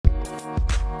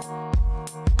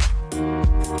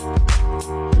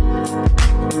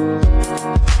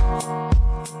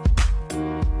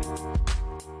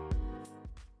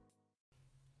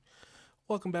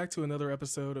welcome back to another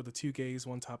episode of the Two Gays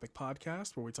One Topic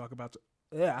podcast, where we talk about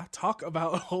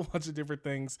a whole bunch of different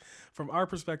things from our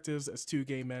perspectives as two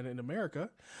gay men in America.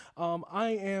 I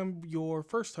am your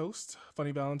first host,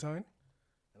 Funny Valentine.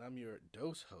 And I'm your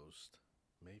dose host,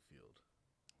 Mayfield.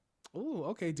 Oh,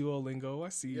 okay, Duolingo. I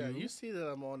see you. Yeah, you see that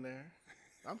I'm on there.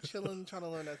 I'm chilling, trying to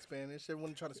learn that Spanish.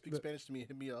 Everyone trying to speak Spanish to me,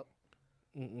 hit me up.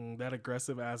 That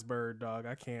aggressive ass bird, dog.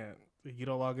 I can't. You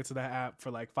don't log into that app for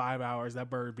like 5 hours. That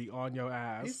bird be on your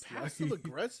ass. He's passive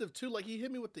aggressive too. Like he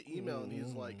hit me with the email and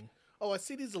he's like, "Oh, I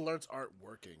see these alerts aren't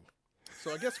working,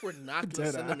 so I guess we're not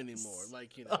gonna send them anymore."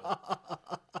 Like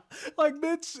like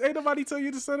bitch, ain't nobody tell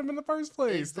you to send them in the first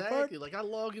place. Exactly. Like I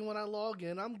log in when I log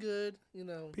in. I'm good.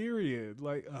 Period.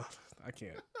 Like I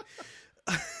can't.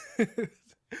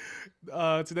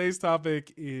 Today's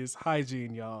topic is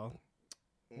hygiene, y'all.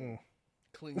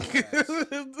 Clean your ass.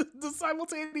 The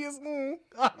simultaneous.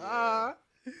 Yeah.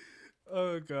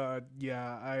 Oh God,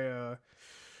 yeah.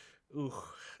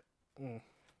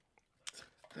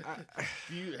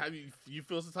 You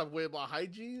feel some type of way about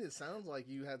hygiene? It sounds like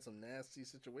you had some nasty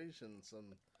situations,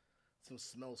 some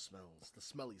smells, the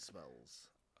smelly smells.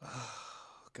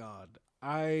 Oh God,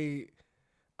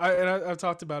 I've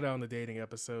talked about it on the dating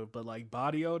episode, but like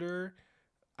body odor,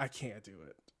 I can't do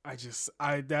it.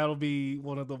 That'll be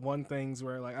one things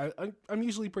where like I'm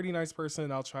usually a pretty nice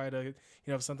person. I'll try to,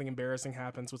 if something embarrassing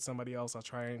happens with somebody else, I'll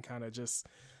try and kind of just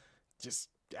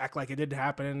act like it didn't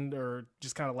happen or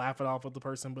just kind of laugh it off with the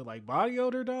person. But like body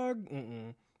odor, dog,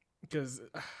 because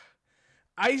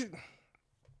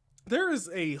there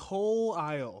is a whole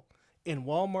aisle in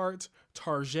Walmart,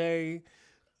 Target,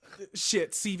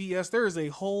 CVS. There is a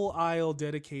whole aisle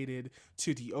dedicated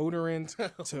to deodorant,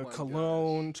 to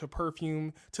cologne, to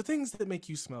perfume, to things that make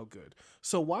you smell good.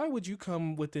 So why would you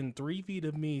come within 3 feet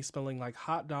of me smelling like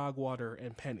hot dog water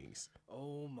and pennies?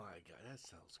 Oh my God, that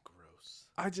sounds gross.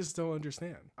 I just don't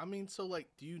understand. I mean, so like,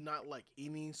 do you not like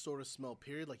any sort of smell,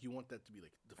 period? Like you want that to be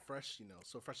like the fresh,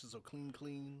 so fresh and so clean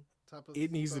type of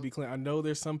It needs stuff? to be clean. I know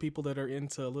there's some people that are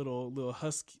into a little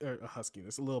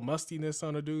huskiness, a little mustiness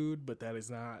on a dude, but that is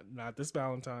not this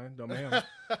Valentine. No, ma'am.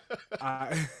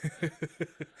 I'm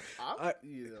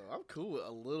cool with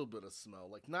a little bit of smell.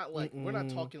 Like not like we're not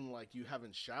talking like you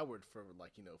haven't showered for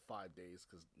like 5 days,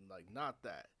 because like not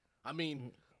that. I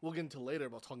mean, we'll get into later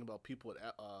about talking about people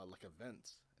at like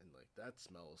events, and like that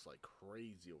smell is like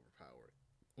crazy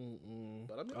overpowering.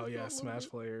 But I mean, Smash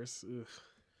players. Ugh.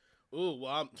 Oh,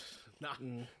 well, I'm not.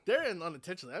 They're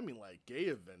unintentionally. I mean, like gay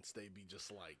events, they be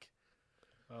just like,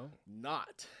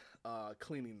 not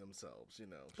cleaning themselves,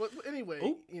 But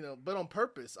anyway, but on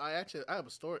purpose. I have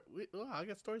a story. I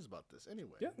got stories about this.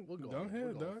 Anyway, yeah, we'll go ahead,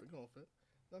 We're dog. going for it.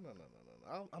 No.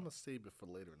 I'm gonna save it for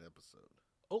later in the episode.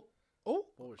 Oh,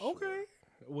 for sure. Okay.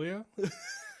 Well,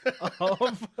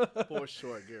 for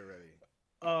sure. Get ready.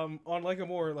 On like a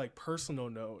more like personal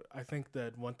note, I think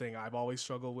that one thing I've always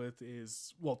struggled with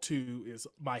is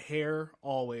my hair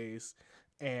always,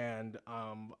 and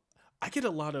I get a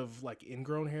lot of like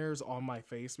ingrown hairs on my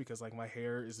face because like my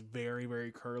hair is very,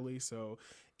 very curly. So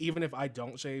even if I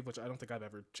don't shave, which I don't think I've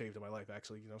ever shaved in my life,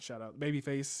 actually, shout out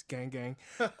Babyface, gang.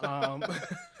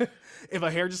 If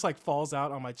a hair just like falls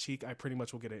out on my cheek, I pretty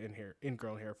much will get an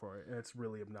ingrown hair for it, and it's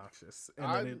really obnoxious.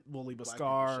 And then it will leave a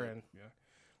scar, and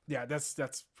yeah, that's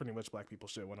pretty much black people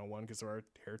shit 101 because of our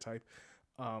hair type.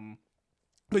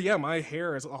 But yeah, my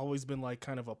hair has always been like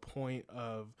kind of a point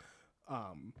of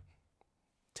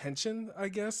tension, I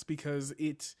guess, because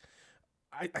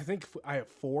I think I have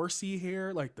 4C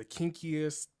hair, like the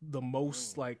kinkiest, the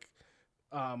most like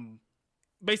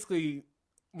basically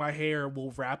my hair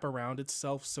will wrap around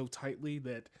itself so tightly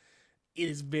that it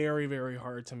is very, very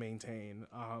hard to maintain.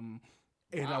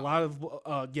 And a lot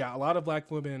of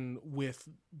black women with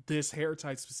this hair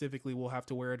type specifically will have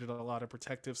to wear it in a lot of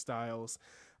protective styles,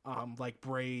 like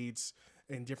braids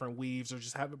and different weaves, or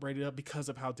just have it braided up because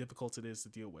of how difficult it is to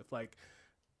deal with. Like,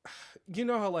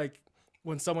 how like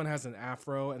when someone has an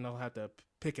afro and they'll have to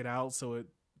pick it out so it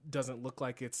doesn't look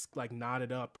like it's like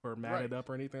knotted up or matted up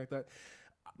or anything like that.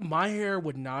 My hair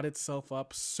would knot itself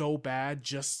up so bad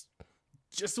just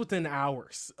within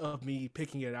hours of me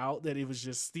picking it out that it was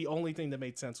just the only thing that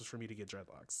made sense was for me to get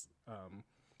dreadlocks.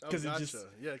 Because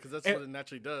that's what it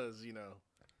naturally does,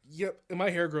 Yep, and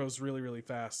my hair grows really, really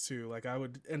fast too. Like I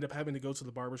would end up having to go to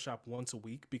the barbershop once a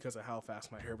week because of how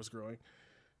fast my hair was growing.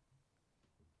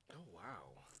 Oh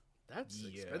wow, that's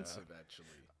expensive actually.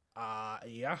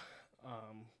 Yeah.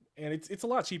 And it's a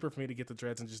lot cheaper for me to get the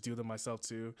dreads and just do them myself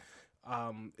too.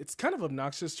 It's kind of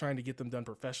obnoxious trying to get them done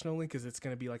professionally because it's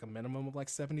going to be like a minimum of like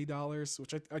 $70,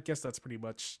 which I guess that's pretty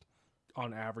much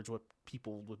on average what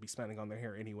people would be spending on their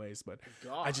hair anyways. But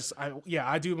God.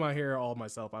 I do my hair all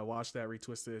myself. I wash that,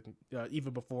 retwist it,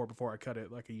 even before I cut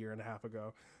it like a year and a half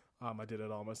ago. I did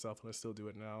it all myself, and I still do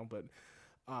it now. But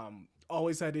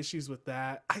always had issues with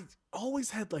that. I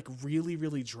always had like really,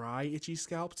 really dry, itchy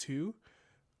scalp too.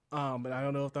 And I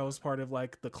don't know if that was part of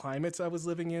like the climates I was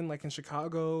living in, like in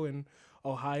Chicago and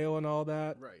Ohio and all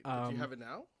that. Right. Do you have it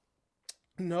now?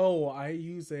 No, I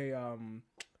use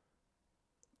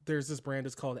there's this brand,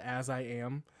 it's called As I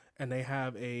Am, and they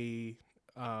have it's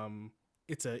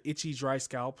a itchy dry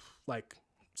scalp like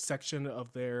section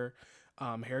of their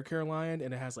hair care line,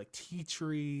 and it has like tea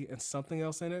tree and something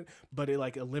else in it, but it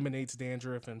like eliminates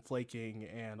dandruff and flaking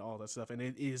and all that stuff, and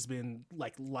it has been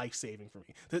like life-saving for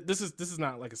me. This is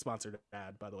not like a sponsored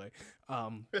ad, by the way.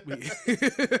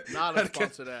 Not a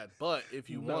sponsored ad, but if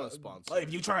you want to sponsor,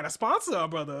 if you trying to sponsor a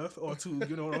brother or two,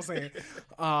 you know what I'm saying.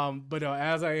 But no,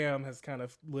 As I Am has kind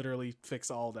of literally fixed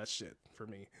all that shit for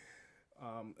me.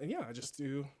 And yeah, I just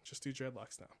do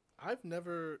dreadlocks now. I've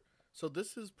never. So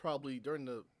this is probably during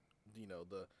the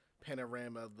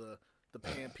panorama, the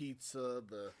pan pizza,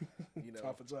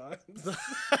 Papa John's,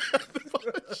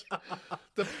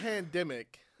 the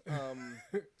pandemic.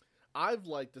 I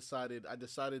decided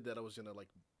that I was gonna like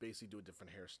basically do a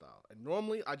different hairstyle. And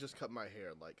normally I just cut my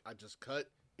hair, like I just cut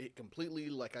it completely.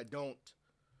 Like I don't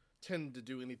tend to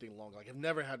do anything long. Like I've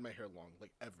never had my hair long,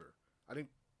 like ever. I think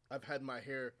I've had my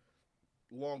hair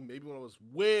long maybe when I was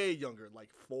way younger, like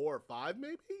 4 or 5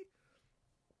 maybe.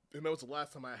 And that was the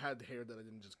last time I had the hair that I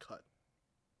didn't just cut.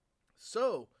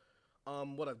 So,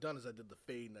 what I've done is I did the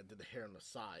fade and I did the hair on the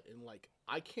side. And, like,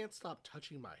 I can't stop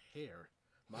touching my hair,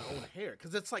 my own hair.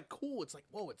 Because it's, like, cool. It's like,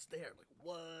 whoa, it's there. Like,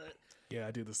 what? Yeah,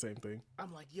 I do the same thing.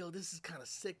 I'm like, yo, this is kind of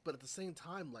sick. But at the same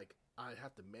time, like, I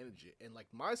have to manage it. And, like,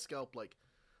 my scalp,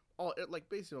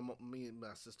 basically, me and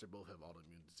my sister both have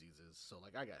autoimmune diseases. So,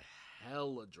 like, I got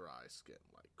hella dry skin.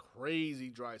 Like, crazy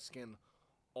dry skin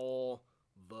all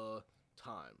the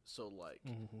time. So like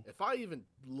if I even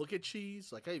look at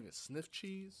cheese, like I even sniff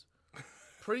cheese,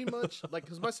 pretty much like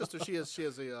because my sister she has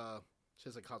a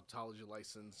cosmetology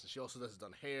license. She also has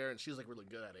done hair and she's like really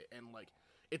good at it, and like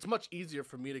it's much easier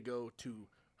for me to go to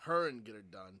her and get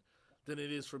it done than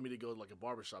it is for me to go to like a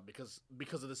barbershop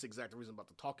because of this exact reason I'm about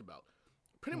to talk about.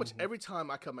 Pretty much every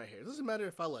time I cut my hair, it doesn't matter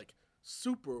if I like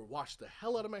super wash the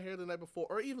hell out of my hair the night before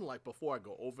or even like before I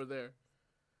go over there,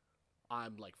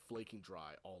 I'm like flaking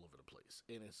dry all over the place.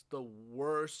 And it's the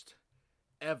worst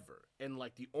ever. And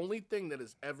like the only thing that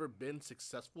has ever been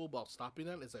successful about stopping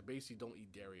that is I basically don't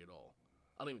eat dairy at all.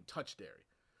 I don't even touch dairy.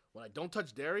 When I don't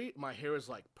touch dairy, my hair is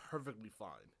like perfectly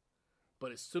fine.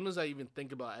 But as soon as I even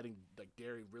think about adding like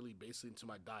dairy really basically into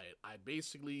my diet, I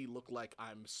basically look like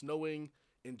I'm snowing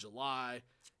in July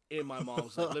in my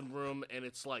mom's living room, and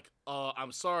it's like,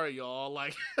 I'm sorry, y'all.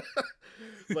 Like,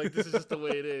 like this is just the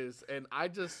way it is. And I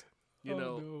just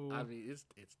no. I mean, it's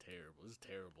terrible. It's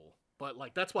terrible. But,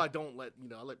 like, that's why I don't let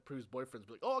previous boyfriends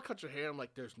be like, oh, I'll cut your hair. I'm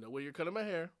like, there's no way you're cutting my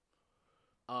hair.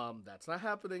 That's not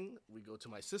happening. We go to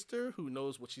my sister, who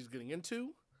knows what she's getting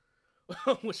into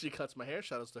when she cuts my hair.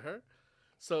 Shout outs to her.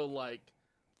 So, like,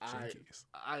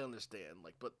 I understand.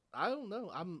 Like, but I don't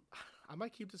know. I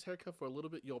might keep this haircut for a little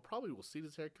bit. You'll probably will see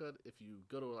this haircut if you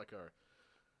go to, like, our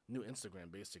new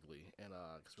Instagram, basically. And,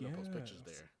 because we don't post pictures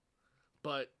there.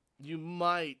 But you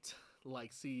might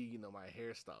like see, my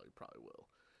hairstyle. You probably will,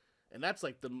 and that's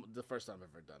like the first time I've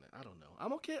ever done it. I don't know.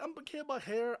 I'm okay. I'm okay about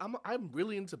hair. I'm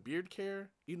really into beard care,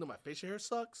 even though my facial hair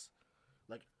sucks.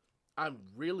 Like, I'm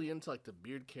really into like the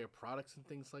beard care products and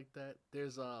things like that.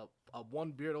 There's a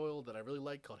one beard oil that I really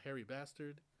like called Hairy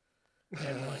Bastard,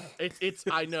 and like it's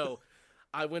I know.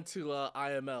 I went to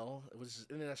IML, which is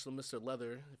International Mr.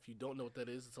 Leather. If you don't know what that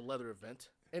is, it's a leather event.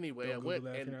 Anyway, don't I went that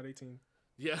and if you're not 18.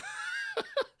 Yeah.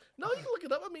 No, you can look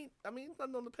it up. I mean, it's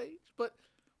not on the page, but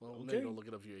maybe don't look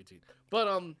it up if you're 18.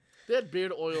 But they had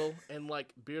beard oil and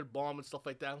like beard balm and stuff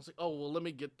like that. I was like, oh well, let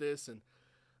me get this, and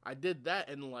I did that,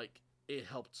 and like it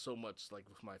helped so much, like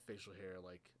with my facial hair,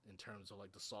 like in terms of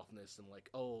like the softness and like,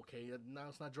 oh okay, now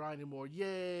it's not dry anymore,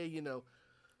 yay,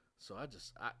 So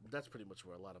that's pretty much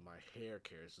where a lot of my hair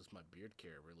care is, just my beard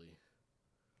care, really.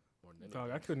 Dog,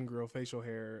 I couldn't grow facial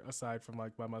hair aside from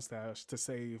like my mustache to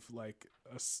save like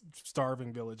a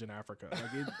starving village in Africa.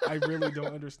 Like I really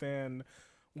don't understand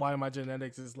why my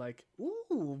genetics is like,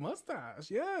 ooh,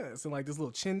 mustache, yes, and like this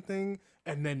little chin thing,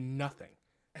 and then nothing.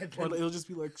 And then, or it'll just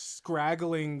be like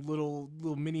scraggling little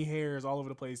mini hairs all over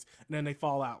the place, and then they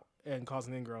fall out and cause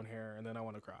an ingrown hair, and then I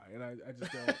want to cry, and I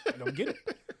just don't get it.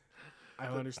 I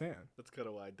don't understand. That's kind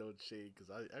of why I don't shave, because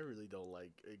I really don't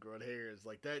like ingrown hairs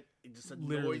like that. It just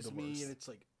annoys me, and it's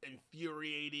like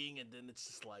infuriating, and then it's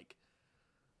just like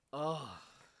Oh,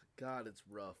 God, it's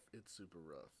rough. It's super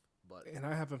rough. But And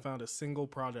I haven't found a single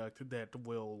product that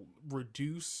will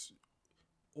reduce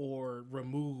or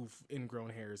remove ingrown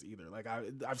hairs either. Like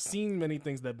I've seen many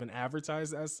things that have been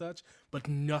advertised as such, but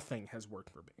nothing has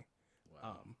worked for me.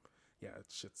 wow. Yeah,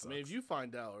 shit sucks. I mean, if you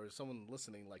find out or someone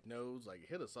listening like knows, like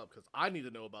hit us up because I need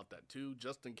to know about that too,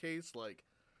 just in case. Like,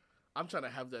 I'm trying to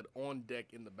have that on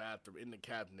deck in the bathroom in the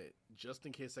cabinet, just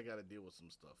in case I got to deal with some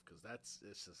stuff. Because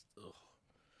it's just ugh.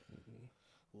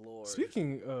 Lord.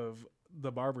 Speaking of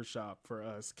the barbershop for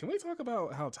us, can we talk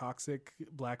about how toxic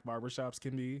black barbershops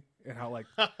can be and how like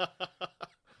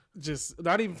just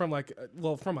not even from like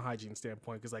well from a hygiene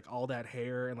standpoint because like all that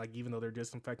hair and like even though they're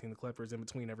disinfecting the clippers in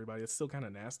between everybody, it's still kind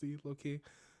of nasty, low key.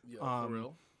 Yeah, for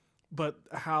real. But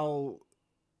how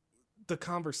the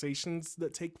conversations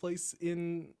that take place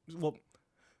in well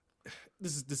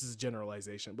this is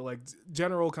generalization, but like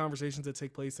general conversations that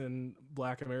take place in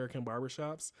black American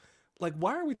barbershops, like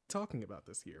why are we talking about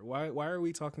this here? Why are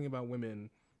we talking about women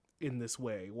in this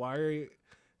way? Why are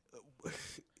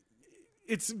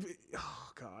it's oh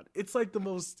god, it's like the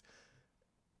most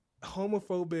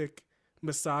homophobic,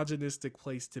 misogynistic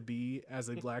place to be as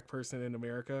a black person in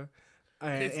America.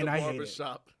 It's And the I hate it.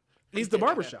 barbershop. He's the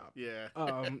barbershop. Yeah.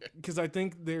 Because I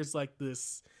think there's like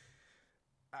this,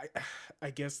 I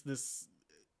guess this,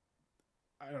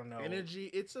 I don't know. Energy.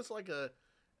 It's just like a,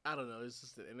 I don't know. It's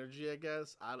just an energy, I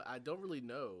guess. I don't really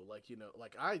know. Like,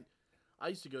 like I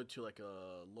used to go to like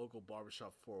a local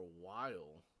barbershop for a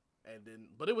while. And then,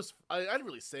 but it was, I didn't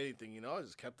really say anything, I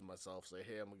just kept to myself, say,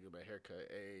 hey, I'm going to get my haircut.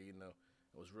 Hey,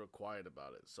 I was real quiet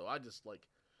about it. So I just like,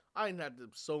 I didn't have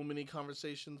so many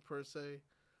conversations per se.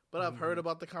 But I've heard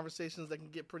about the conversations that can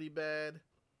get pretty bad.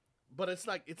 But it's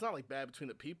not like bad between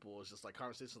the people. It's just like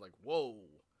conversations like, whoa.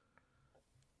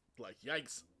 Like,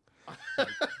 yikes. Like,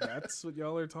 that's what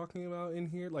y'all are talking about in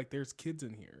here? Like, there's kids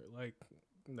in here. Like,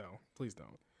 no, please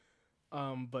don't.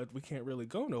 But we can't really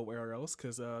go nowhere else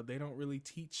because they don't really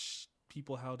teach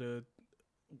people how to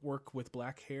work with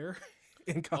black hair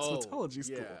in cosmetology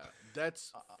school. Yeah,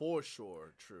 that's for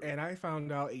sure true. And I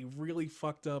found out a really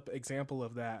fucked up example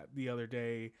of that the other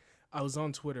day. I was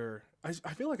on Twitter. I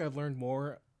feel like I've learned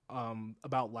more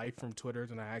about life from Twitter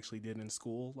than I actually did in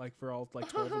school, like for all like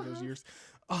 12 of those years.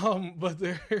 But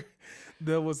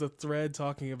there was a thread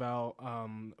talking about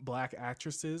black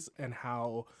actresses and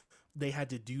how they had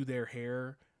to do their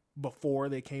hair before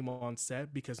they came on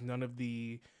set because none of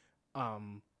the why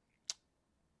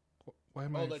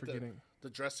am I like forgetting? The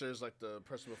dressers, like the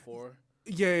person before.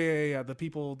 Yeah. The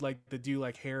people like that do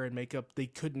like hair and makeup, they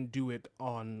couldn't do it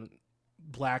on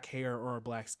black hair or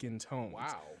black skin tones.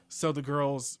 Wow. So the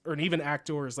girls, or even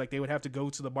actors, like they would have to go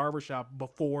to the barbershop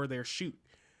before their shoot,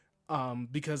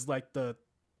 because like the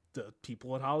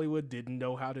people in Hollywood didn't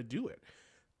know how to do it,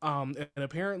 and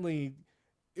apparently,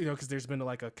 because there's been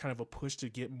like a kind of a push to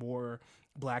get more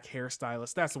black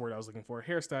hairstylists. That's the word I was looking for.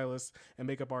 Hairstylists and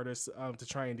makeup artists to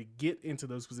try and to get into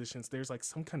those positions. There's like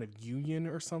some kind of union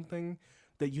or something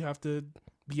that you have to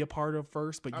be a part of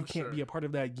first, but you can't be a part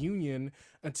of that union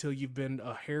until you've been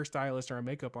a hairstylist or a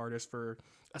makeup artist for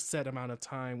a set amount of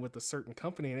time with a certain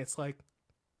company. And it's like,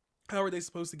 how are they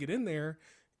supposed to get in there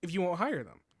if you won't hire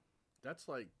them? That's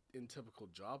like in typical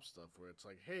job stuff where it's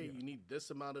like, hey, you need this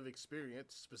amount of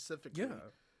experience specifically. Yeah.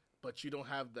 But you don't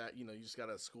have that, you just got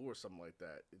out of school or something like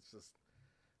that. It's just,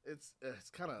 it's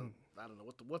kind of, I don't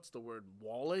know, what's the word,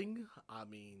 walling? I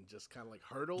mean, just kind of like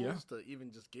hurdles to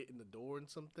even just get in the door and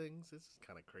some things. It's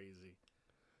kind of crazy.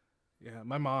 Yeah,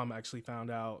 my mom actually found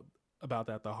out about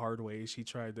that the hard way. She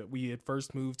tried that. We had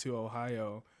first moved to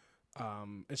Ohio,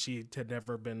 and she had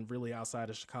never been really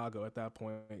outside of Chicago at that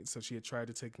point. So she had tried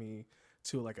to take me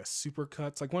to like a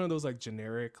Supercuts, like one of those like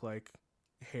generic like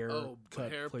haircut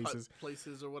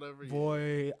places or whatever.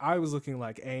 Boy, I was looking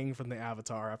like Aang from the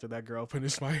Avatar after that girl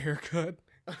finished my haircut.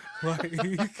 Like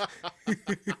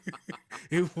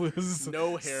it was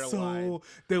no hairline. So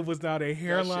there was not a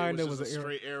hairline. There was a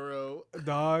straight arrow.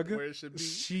 Dog, where it should be.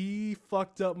 She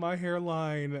fucked up my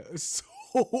hairline so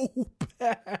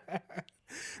bad.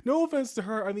 No offense to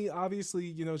her. I mean, obviously,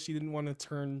 she didn't want to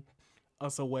turn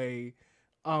us away.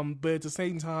 But at the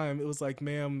same time, it was like,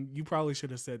 ma'am, you probably should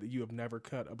have said that you have never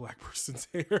cut a black person's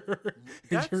hair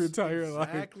in your entire life.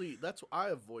 Exactly. That's I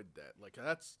avoid that. Like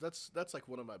that's like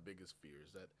one of my biggest fears,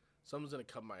 that someone's gonna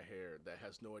cut my hair that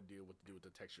has no idea what to do with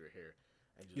the texture of hair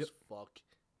and just fuck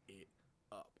it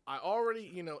up. I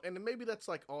already, and maybe that's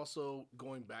like also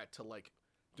going back to like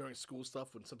during school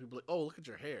stuff when some people are like, oh, look at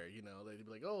your hair, they'd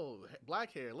be like, oh,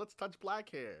 black hair, let's touch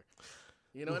black hair,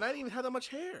 and I didn't even have that much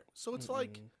hair, so it's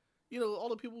like. All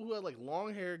the people who had like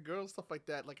long hair, girls, stuff like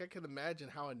that. Like I can imagine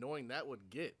how annoying that would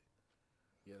get.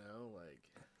 You know, like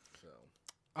so.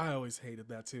 I always hated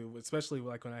that too, especially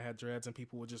like when I had dreads and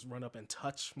people would just run up and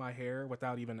touch my hair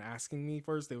without even asking me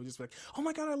first. They would just be like, "Oh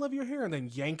my god, I love your hair," and then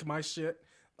yank my shit.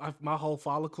 My whole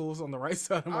follicles on the right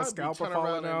side of my scalp are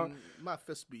falling out. My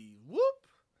fist be whoop.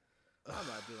 I'm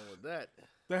not dealing with that.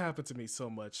 That happened to me so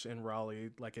much in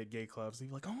Raleigh, like at gay clubs. They'd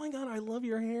be like, "Oh my god, I love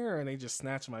your hair," and they just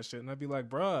snatch my shit, and I'd be like,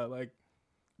 "Bruh, like,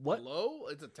 what?" Hello?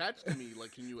 It's attached to me.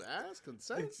 Like, can you ask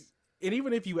consent? And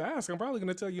even if you ask, I'm probably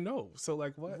gonna tell you no. So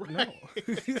like, what? Right.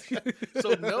 No.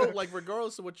 So no, like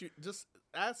regardless of what you just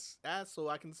ask, so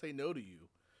I can say no to you.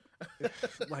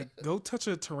 Like, go touch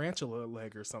a tarantula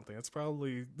leg or something. It's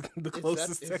probably the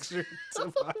closest texture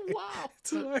to my. Wow.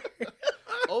 To my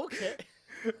Okay.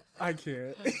 I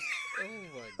can't. Oh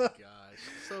my gosh.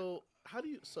 So how do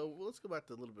you? So let's go back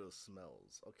to a little bit of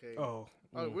smells. Okay. Oh. All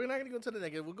right, we're not gonna go into the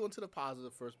negative. We'll go into the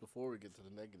positive first before we get to the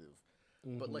negative.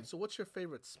 But like, so what's your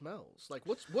favorite smells? Like,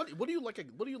 what do you like?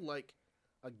 What do you like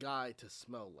a guy to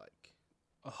smell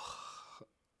like?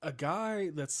 A guy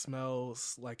that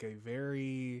smells like that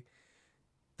he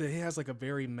has like a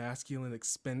very masculine,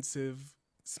 expensive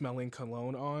smelling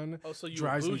cologne on. Oh, so you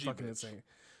drives me fucking insane.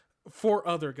 For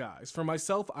other guys, for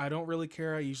myself, I don't really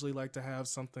care. I usually like to have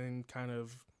something kind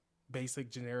of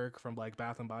basic, generic from like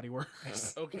Bath and Body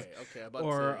Works. Okay.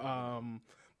 Or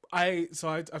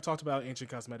I've talked about Ancient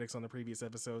Cosmetics on the previous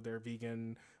episode. They're a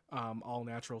vegan, all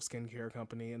natural skincare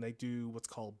company, and they do what's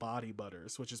called body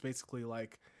butters, which is basically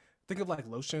like, think of like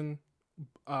lotion.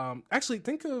 Actually,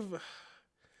 think of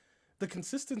the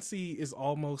consistency is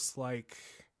almost like,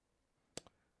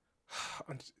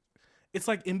 it's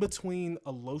like in between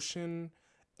a lotion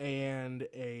and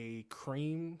a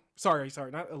cream. Sorry,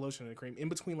 not a lotion and a cream. In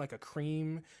between like a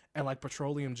cream and like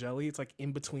petroleum jelly. It's like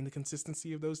in between the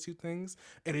consistency of those two things.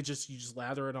 And you just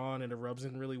lather it on and it rubs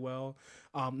in really well.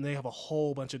 They have a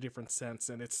whole bunch of different scents,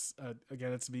 and it's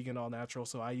again, it's vegan, all natural.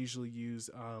 So I usually use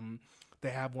they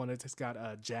have one that's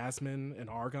got jasmine and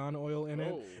argan oil in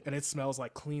it, and it smells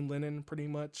like clean linen pretty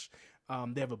much.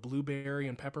 They have a blueberry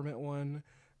and peppermint one.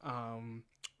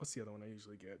 What's the other one I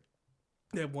usually get?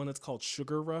 They have one that's called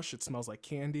Sugar Rush. It smells like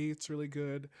candy. It's really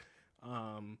good.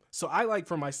 So I like,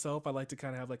 for myself, I like to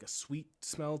kind of have like a sweet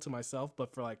smell to myself.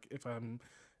 But for like, if I'm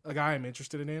a guy I'm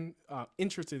interested in,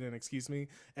 excuse me,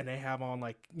 and they have on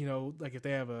like, you know, like if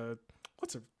they have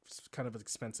what's a kind of an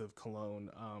expensive cologne?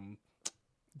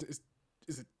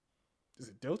 Is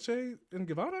it Dolce and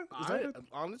Gabbana?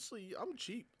 Honestly, I'm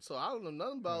cheap, so I don't know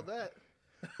nothing about that.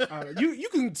 You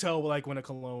can tell like when a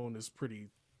cologne is pretty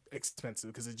expensive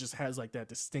because it just has like that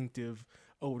distinctive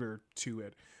odor to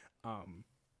it. I'm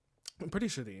pretty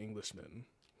sure the Englishman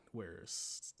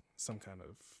wears some kind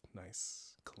of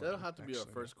nice cologne. That'll have to be our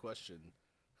first question.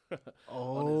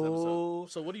 On this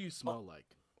episode. So what do you smell like?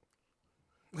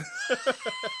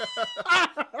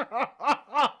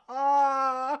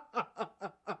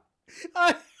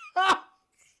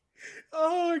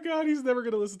 Oh my god, he's never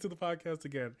going to listen to the podcast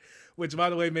again. Which, by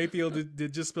the way, Mayfield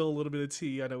did just spill a little bit of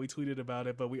tea. I know we tweeted about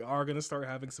it, but we are going to start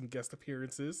having some guest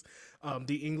appearances.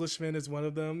 The Englishman is one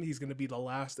of them. He's going to be the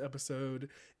last episode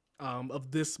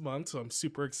of this month, so I'm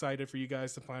super excited for you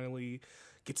guys to finally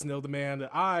get to know the man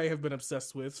that I have been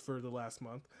obsessed with for the last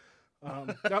month.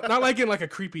 Not like in like a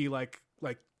creepy like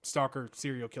stalker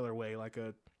serial killer way. Like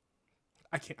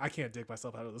I can't dig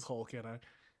myself out of this hole, can I?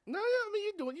 No, yeah, I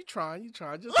mean you trying.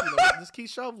 Just just keep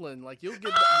shoveling. Like you'll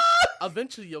get.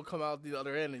 Eventually, you'll come out the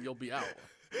other end and you'll be out.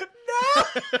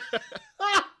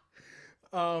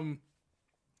 No.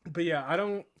 But yeah, I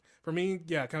don't. For me,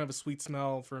 yeah, kind of a sweet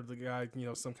smell for the guy. You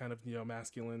know, some kind of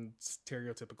masculine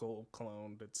stereotypical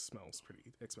cologne that smells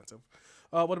pretty expensive.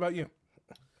 What about you?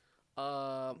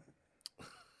 I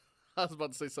was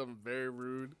about to say something very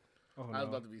rude. Oh, no. I was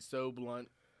about to be so blunt.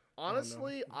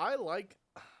 Honestly, no.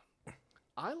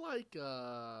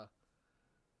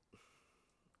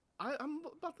 I'm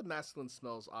about the masculine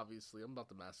smells, obviously. I'm about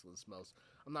the masculine smells.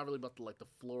 I'm not really about the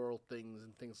floral things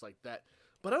and things like that.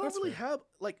 But I don't really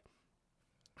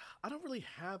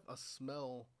have a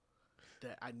smell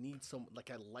that I need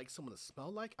I like someone to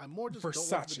smell like. I more just Versace.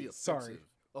 don't want it to be offensive. Sorry.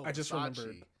 Oh, I just Versace.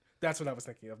 remembered. That's what I was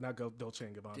thinking of. Not Dolce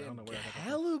and Gabbana. Damn, I don't know where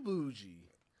hella bougie.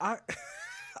 I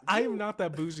am not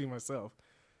that bougie myself.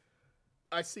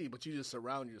 I see, but you just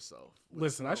surround yourself.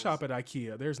 Listen, I shop at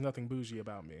IKEA. There's nothing bougie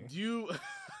about me. You're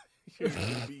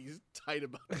gonna be tight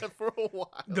about that for a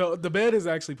while. The bed is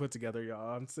actually put together,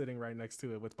 y'all. I'm sitting right next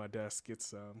to it with my desk.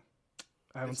 It's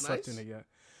I haven't slept in it yet.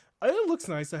 It looks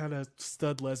nice. I had a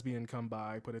stud lesbian come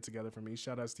by, put it together for me.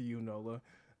 Shout outs to you, Nola.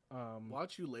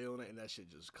 Watch you lay on it and that shit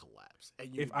just collapse. And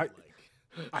if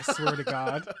I swear to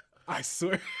God, I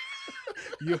swear,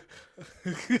 you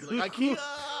like IKEA.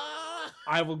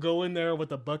 I will go in there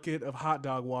with a bucket of hot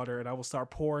dog water and I will start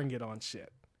pouring it on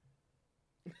shit.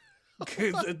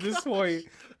 Because at this point,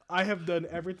 I have done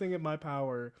everything in my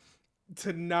power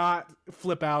to not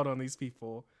flip out on these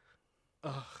people.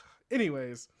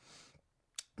 Anyways,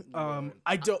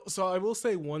 I don't. So I will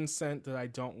say one scent that I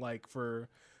don't like for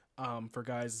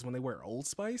guys is when they wear Old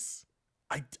Spice.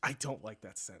 I don't like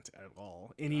that scent at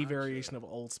all. Any variation of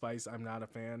Old Spice, I'm not a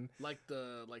fan. Like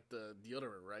the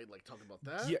deodorant, right? Like talking about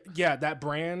that. Yeah, that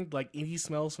brand. Like any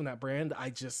smells from that brand,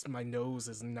 my nose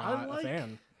is not a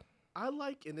fan. I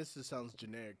like, and this just sounds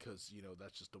generic because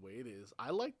that's just the way it is.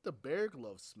 I like the Bear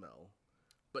Glove smell,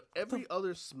 but every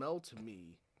other smell to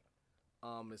me,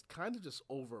 is kind of just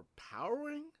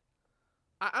overpowering.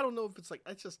 I don't know if it's like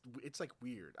it's like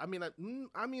weird. I mean,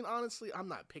 honestly, I'm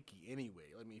not picky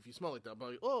anyway. I mean, if you smell like that, I'm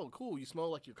like, oh, cool, you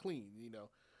smell like you're clean,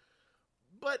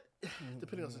 But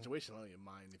depending on the situation, I don't even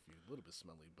mind if you're a little bit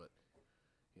smelly. But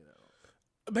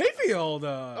Mayfield.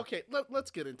 Okay,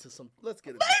 let's get into some.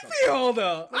 Mayfield.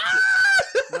 No.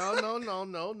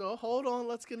 Hold on.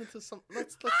 Let's get into some.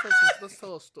 Let's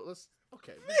tell a story.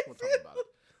 Okay, we just want to talk about it.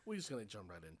 We're just gonna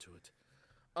jump right into it.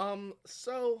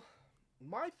 So.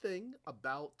 My thing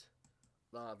about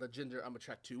the gender I'm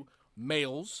attracted to,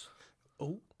 males,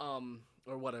 or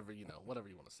whatever whatever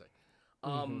you want to say.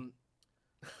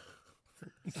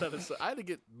 So I had to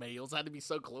get males. I had to be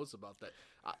so close about that.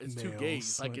 It's males, 2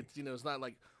 gays. Like it's it's not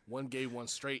like one gay, one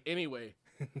straight. Anyway,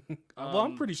 well,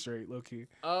 I'm pretty straight, low key.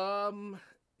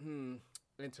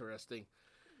 Interesting.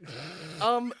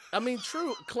 I mean,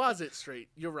 true, closet straight.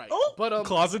 You're right. Oh, but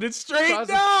closeted straight.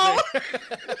 No,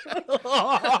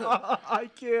 I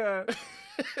can't.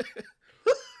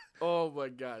 Oh my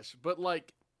gosh! But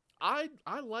like, I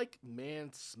like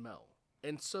man smell,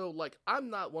 and so like I'm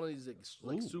not one of these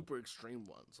super extreme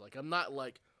ones. Like I'm not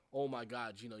like, oh my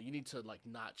god, you need to like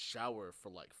not shower for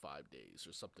like 5 days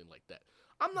or something like that.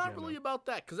 I'm not really about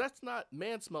that because that's not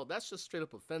man smell. That's just straight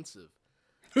up offensive.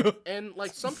 And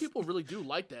like some people really do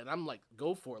like that, and I'm like,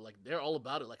 go for it. Like they're all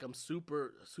about it. Like I'm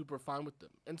super fine with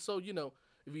them. And so if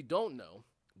you don't know,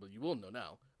 but you will know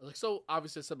now. Like so,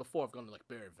 obviously I said before, I've gone to like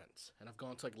bear events and I've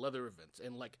gone to like leather events,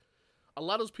 and like a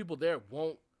lot of those people there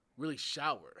won't really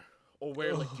shower or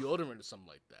wear like deodorant or something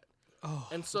like that.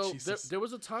 And so there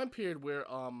was a time period where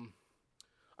I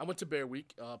went to Bear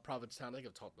Week, Provincetown. I think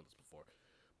I've talked about this before,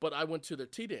 but I went to their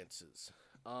tea dances.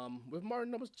 With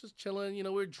Martin, I was just chilling, we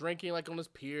were drinking like on this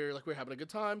pier, like we were having a good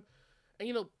time.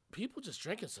 And, people just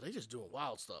drinking, so they just doing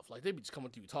wild stuff. Like they be just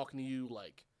coming to you, talking to you,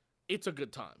 like it's a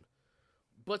good time.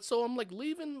 But so I'm like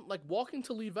leaving, like walking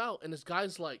to leave out, and this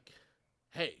guy's like,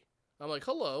 hey. I'm like,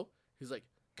 hello. He's like,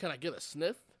 can I get a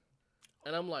sniff?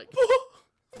 And I'm like,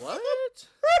 what?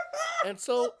 And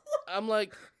so I'm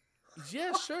like,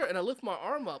 yeah, sure. And I lift my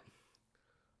arm up,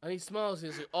 and he smiles,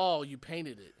 and he's like, oh, you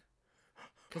painted it.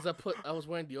 Because I was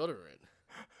wearing deodorant.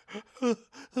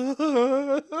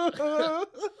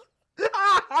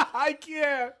 I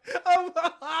can't.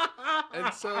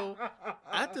 And so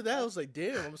after that, I was like,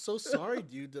 damn, I'm so sorry,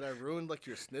 dude, that I ruined like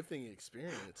your sniffing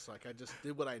experience. Like I just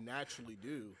did what I naturally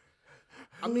do.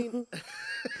 I mean,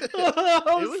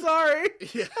 I'm sorry.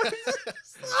 Yeah.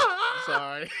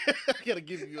 Sorry. I gotta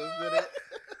give you a minute.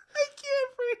 I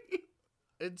can't breathe.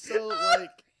 And so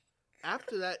like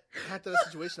after that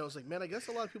situation, I was like, man, I guess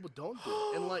a lot of people don't do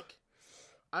it. And like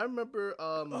I remember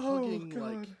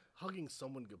hugging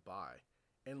someone goodbye,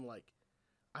 and like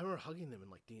I remember hugging them,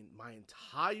 and like my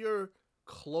entire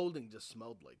clothing just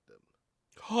smelled like them.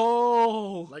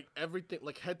 Oh, like everything,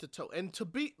 like head to toe. And to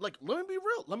be like, let me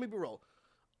be real.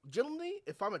 Generally,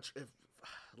 if I'll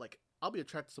be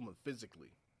attracted to someone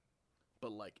physically,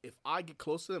 but like if I get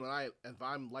close to them and if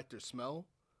I'm like their smell,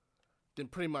 then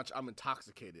pretty much I'm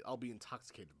intoxicated. I'll be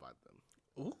intoxicated by them.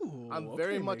 Ooh, I'm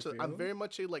very much a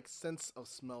like sense of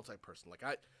smell type person. Like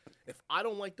if I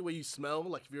don't like the way you smell,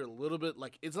 like if you're a little bit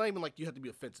like, it's not even like you have to be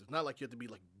offensive. Not like you have to be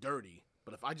like dirty,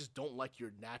 but if I just don't like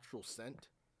your natural scent,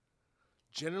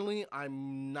 generally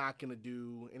I'm not gonna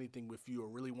do anything with you or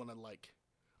really want to like.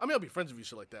 I mean, I'll be friends with you,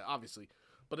 shit like that, obviously,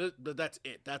 but that's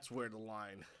it. That's where the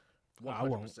line,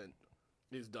 100%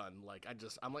 is done. Like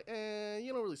I'm like,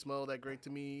 you don't really smell that great to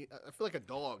me. I feel like a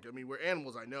dog. I mean, we're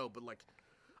animals, I know, but like.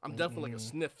 I'm definitely like a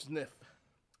sniff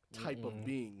type of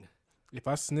being. If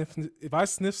I sniff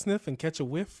and catch a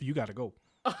whiff, you gotta go.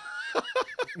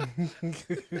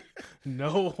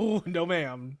 No,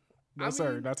 ma'am. No,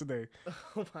 sir, not today.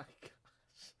 Oh my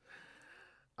gosh.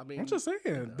 I mean, I'm just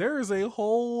saying, there is a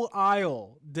whole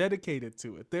aisle dedicated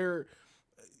to it. There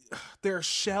are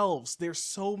shelves. There's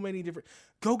so many different.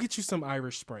 Go get you some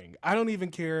Irish Spring. I don't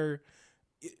even care.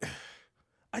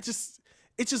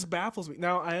 it just baffles me.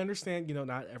 Now I understand,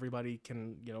 not everybody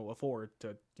can, afford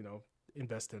to,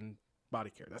 invest in body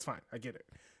care. That's fine. I get it.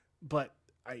 But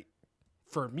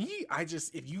for me,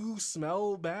 if you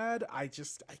smell bad, I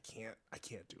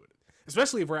can't do it.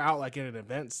 Especially if we're out like at an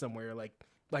event somewhere, like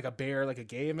a bear, like a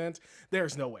gay event.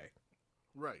 There's no way.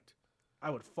 Right. I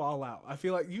would fall out. I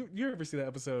feel like you ever see the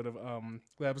episode of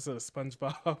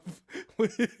SpongeBob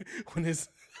when his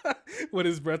when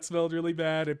his breath smelled really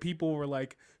bad and people were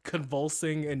like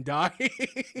convulsing and dying.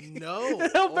 No.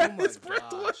 How bad my his breath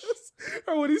gosh. was.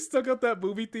 Or when he stuck up that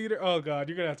movie theater. Oh god,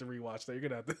 you're gonna have to rewatch that. You're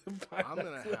gonna have to find I'm that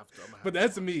gonna clip. have to. But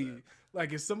that's watch me. that.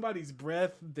 Like if somebody's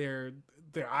breath, their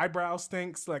eyebrow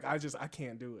stinks. Like I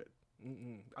can't do it.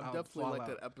 I'm I'll definitely fall like out.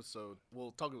 that episode.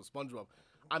 Well, talking about SpongeBob,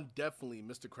 I'm definitely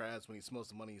Mr. Krabs when he smells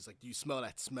the money. He's like, "Do you smell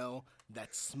that smell?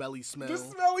 That smelly smell? The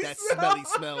smelly that smell." smelly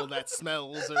smell that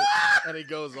smells?" And it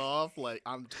goes off. Like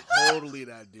I'm totally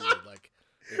that dude. Like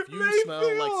if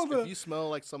you smell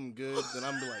like something good, then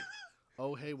I'm like,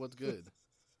 "Oh hey, what's good?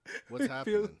 What's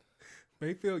happening?"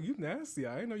 Mayfield, you nasty.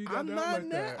 I didn't know you got I'm down not. like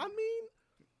that. I mean,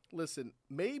 listen.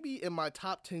 Maybe in my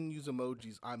top 10 use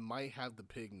emojis, I might have the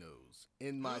pig nose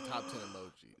in my top 10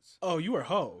 emojis. Oh, you are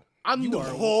hoe. I'm You the are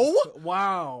hoe?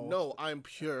 Wow. No, I'm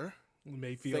pure.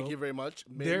 Mayfield. Thank you very much.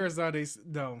 Men, There is not a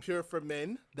no. pure for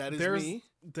men. That is There's me.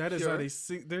 that is Pure.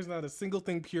 not there's not a single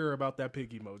thing pure about that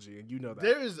pig emoji, and you know that.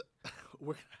 There is.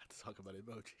 We're gonna have to talk about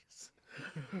emojis.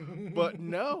 But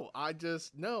no, I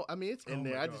mean, it's in Oh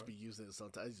there. my I just God. be using it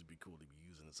sometimes. It just be cool to be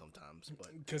using it sometimes.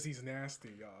 But Because he's nasty,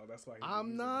 y'all. That's why.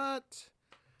 I'm not.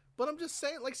 But I'm just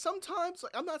saying, like sometimes,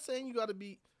 like I'm not saying you got to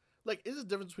be, like, is a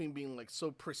difference between being like so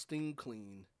pristine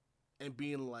clean, and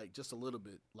being like just a little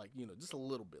bit, like just a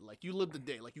little bit, like you live the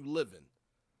day, like you living,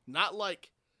 not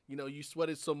like you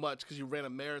sweated so much because you ran a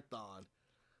marathon,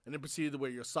 and then proceeded to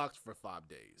wear your socks for 5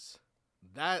 days.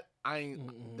 That I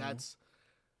ain't. That's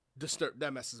disturb.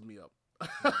 That messes me up.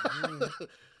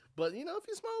 But if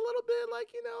you smell a little bit, like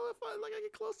if I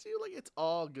get close to you, like it's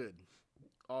all good,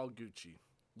 all Gucci.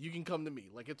 You can come to me,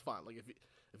 like it's fine. Like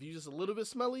if you just a little bit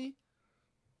smelly,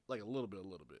 like a little bit,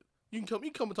 you can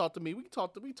come and talk to me. We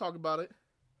talk about it.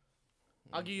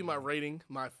 I'll give you my rating,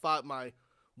 my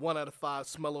 1 out of 5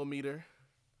 smellometer.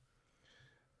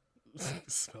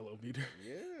 Smellometer.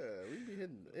 Yeah, we be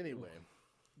hitting anyway.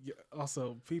 Yeah,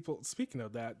 also, people. Speaking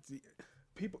of that,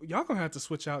 y'all gonna have to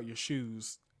switch out your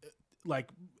shoes, like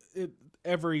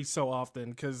every so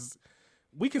often, because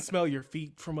we can smell your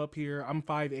feet from up here. I'm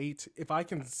 5'8". If I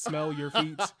can smell your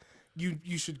feet,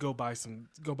 you should go buy some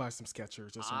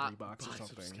Skechers or some Reeboks or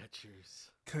something. Some Skechers.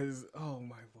 Cause oh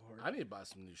my lord, I need to buy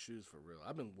some new shoes for real.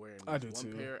 I've been wearing I do one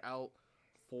too. pair out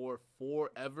for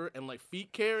forever, and like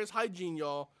feet care is hygiene,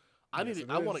 y'all. Yes, it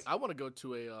I want is. to go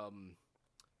to a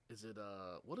Is it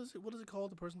what is it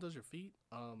called? The person does your feet.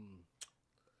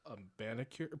 a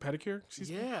pedicure.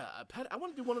 Excuse me? Yeah, I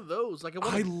want to do one of those. Like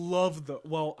I love the.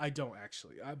 Well, I don't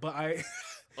actually, but I.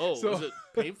 Oh, so- is it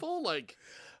painful? Like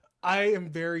I am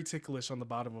very ticklish on the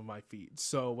bottom of my feet.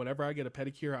 So whenever I get a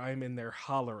pedicure, I'm in there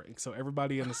hollering. So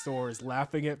everybody in the store is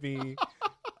laughing at me.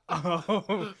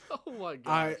 oh my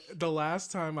god. The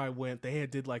last time I went, they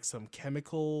did like some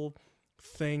chemical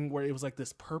thing where it was like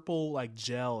this purple like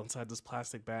gel inside this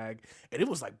plastic bag, and it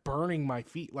was like burning my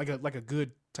feet, like a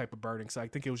good type of burning. So I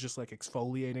think it was just like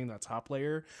exfoliating that top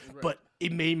layer, Right. but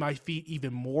it made my feet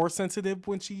even more sensitive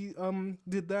when she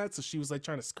did that. So she was like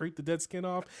trying to scrape the dead skin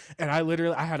off, and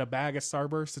I had a bag of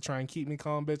Starburst to try and keep me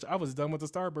calm, bitch. I was done with the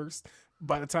Starburst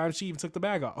by the time she even took the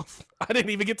bag off. I didn't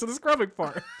even get to the scrubbing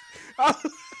part. I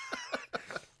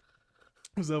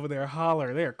was over there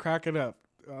hollering. They were cracking up.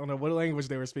 I don't know what language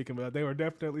they were speaking, but they were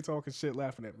definitely talking shit,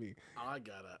 laughing at me. I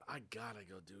gotta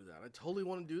go do that. I totally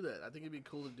want to do that. I think it'd be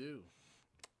cool to do.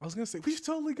 I was gonna say we should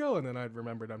totally go, and then I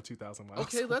remembered I'm 2,000 miles.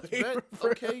 Okay, let's away bet. from-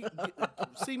 Okay,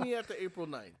 see me after April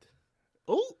 9th.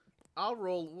 Oh, I'll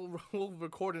roll. We'll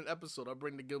record an episode. I'll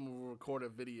bring the Gilman. We'll record a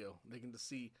video. They can just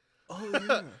see oh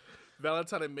yeah.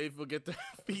 Valentine and Mayfield get their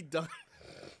feet done.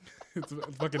 It's a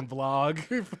fucking vlog.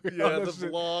 Yeah, the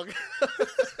vlog.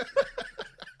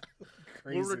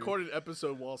 Crazy. We'll record an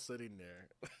episode while sitting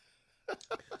there.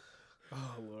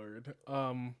 Oh Lord.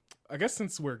 I guess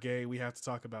since we're gay, we have to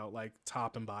talk about like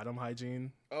top and bottom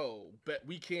hygiene. Oh, bet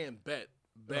we can bet.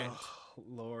 Oh,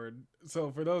 Lord.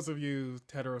 So for those of you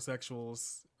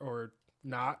heterosexuals or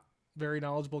not very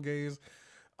knowledgeable gays,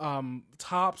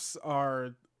 tops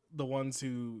are the ones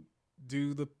who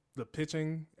do the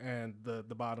pitching, and the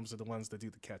bottoms are the ones that do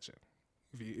the catching.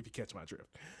 If you catch my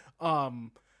drift.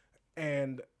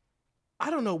 And I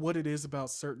don't know what it is about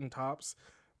certain tops,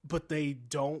 but they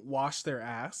don't wash their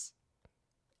ass.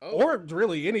 Oh, Or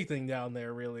really anything down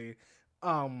there, really.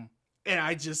 and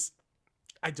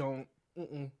I don't.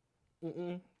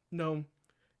 No.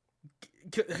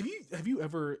 Have you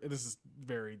ever? This is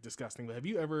very disgusting, but have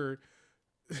you ever?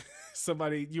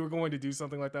 Somebody, you were going to do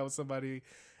something like that with somebody,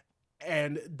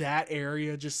 and that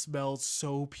area just smelled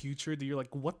so putrid that you're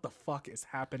like, what the fuck is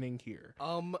happening here?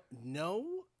 No.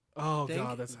 Oh Thank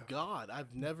god, that's God.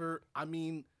 I've never. I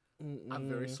mean, I'm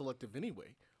very selective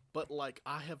anyway, but like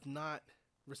I have not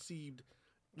received,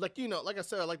 like like I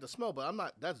said, I like the smell, but I'm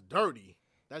not. That's dirty.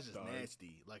 That's just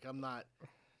nasty. Like I'm not.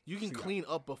 You can clean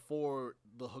up before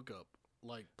the hookup.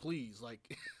 Like please,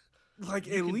 like, like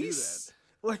at least,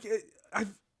 like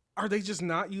are they just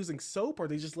not using soap? Are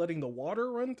they just letting the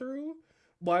water run through?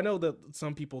 Well, I know that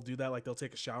some people do that. Like they'll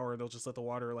take a shower and they'll just let the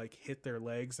water like hit their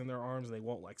legs and their arms, and they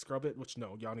won't like scrub it. Which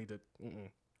no, y'all need to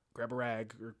grab a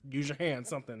rag or use your hand,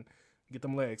 something, get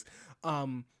them legs.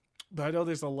 But I know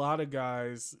there's a lot of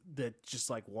guys that just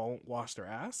like won't wash their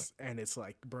ass, and it's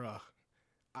like, bruh,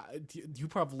 you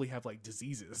probably have like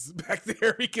diseases back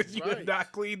there because you have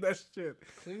not cleaned that shit.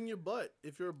 Clean your butt.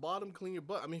 If you're a bottom, clean your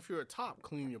butt. I mean, if you're a top,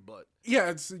 clean your butt.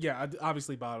 Yeah,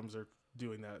 obviously bottoms are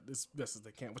doing that as best as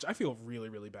they can, which I feel really,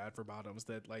 really bad for bottoms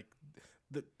that like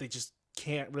that they just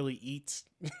can't really eat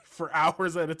for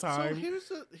hours at a time.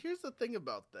 So here's the thing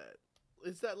about that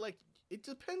is that like it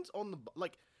depends on the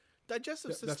like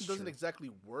digestive system doesn't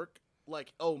exactly work.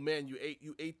 Like, oh man, you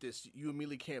ate this, you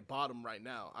immediately can't bottom right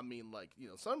now. I mean, like,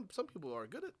 some people are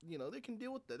good at, they can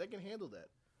deal with that, they can handle that.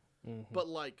 But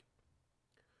like,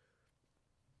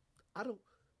 I don't.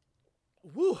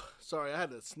 Woo! Sorry, I had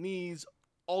to sneeze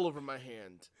all over my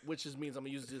hand, which just means I'm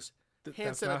gonna use this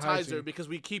hand sanitizer because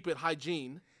we keep it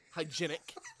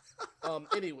hygienic.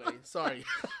 Anyway, sorry.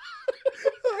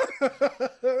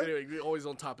 Anyway, we're always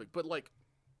on topic, but like,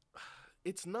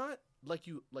 it's not like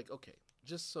okay.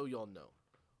 Just so y'all know,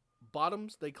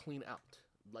 bottoms, they clean out.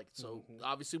 Like, so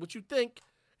obviously what you think,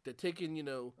 they're taking,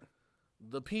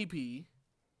 the pee-pee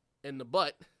and the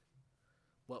butt.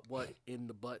 What in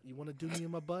the butt? You want to do me in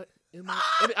my butt?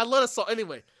 I let us saw.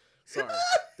 Anyway, sorry.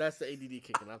 That's the ADD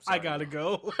kicking. I'm sorry. I gotta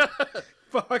go.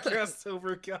 Podcast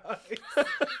over, guys.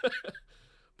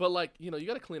 But like, you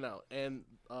gotta clean out. And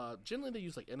generally they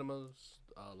use like enemas.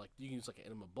 Like you can use like an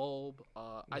enema bulb.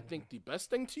 I think the best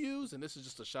thing to use, and this is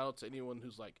just a shout out to anyone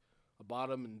who's like a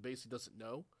bottom and basically doesn't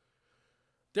know,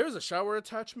 there's a shower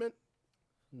attachment.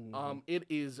 It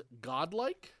is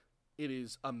godlike. It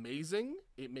is amazing.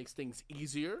 It makes things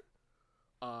easier.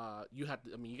 You got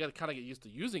to kind of get used to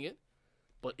using it,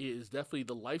 but it is definitely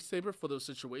the lifesaver for those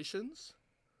situations.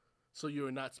 So you're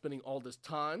not spending all this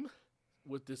time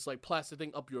with this like plastic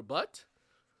thing up your butt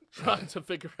trying to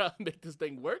figure out and make this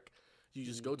thing work. You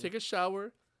just go take a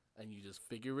shower, and you just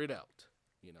figure it out,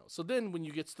 So then when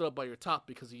you get stood up by your top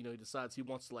because, he decides he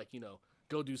wants to, like,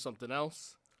 go do something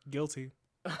else. Guilty.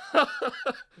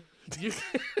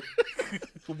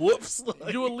 Whoops.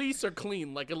 You at least are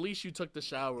clean. Like, at least you took the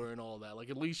shower and all that. Like,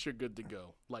 at least you're good to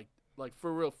go. Like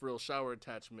for real, shower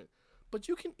attachment. But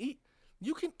you can eat.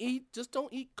 Just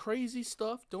don't eat crazy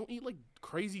stuff. Don't eat, like,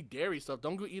 crazy dairy stuff.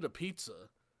 Don't go eat a pizza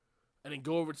and then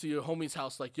go over to your homie's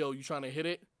house like, yo, you trying to hit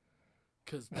it?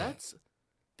 Because that's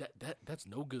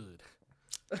no good.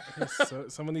 So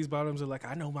some of these bottoms are like,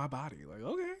 I know my body. Like,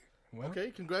 okay. Well.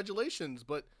 Okay, congratulations.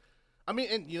 But, I mean,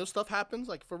 and, stuff happens,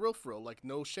 like, for real. Like,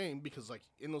 no shame. Because, like,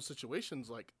 in those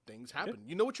situations, like, things happen. Yeah.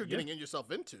 You know what you're getting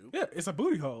yourself into. Yeah, it's a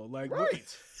booty hole. Like,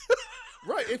 right.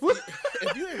 Right. If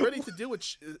you ain't ready to deal with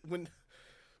when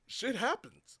shit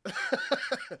happens.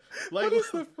 Like, what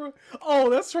is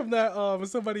that's from that,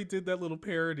 somebody did that little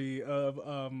parody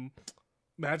of,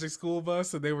 Magic School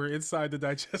Bus, and they were inside the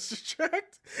digestive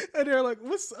tract, and they're like,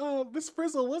 "What's Miss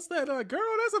Frizzle? What's that? Girl,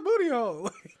 that's a booty hole."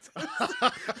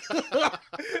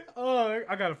 Oh,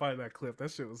 I gotta find that clip. That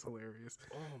shit was hilarious.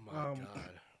 Oh my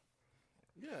god.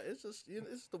 Yeah, it's just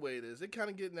it's the way it is. It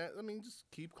kind of getting that. I mean, just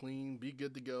keep clean, be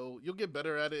good to go. You'll get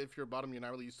better at it if you're a bottom. You're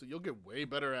not really used to. You'll get way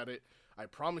better at it. I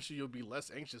promise you, you'll be less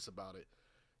anxious about it.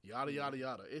 Yada yada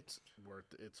yada. It's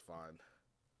worth it. It's fine.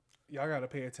 Y'all gotta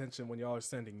pay attention when y'all are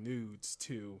sending nudes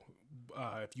too.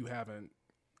 If you haven't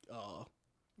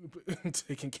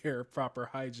taken care of proper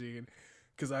hygiene,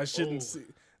 because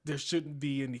there shouldn't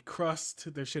be any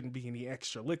crust. There shouldn't be any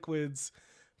extra liquids.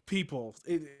 People,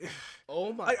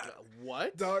 oh my god,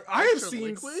 what? Dog, I have seen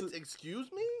liquids.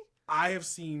 Excuse me. I have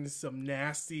seen some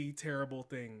nasty, terrible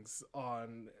things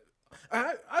on.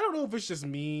 I don't know if it's just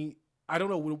me. I don't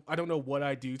know what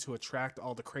I do to attract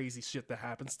all the crazy shit that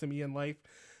happens to me in life.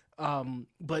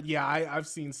 But yeah, I've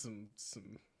seen some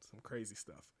crazy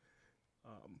stuff.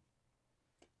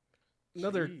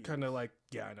 Another kind of like,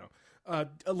 yeah, I know. A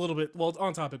little bit, well,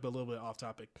 on topic, but a little bit off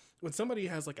topic. When somebody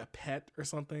has like a pet or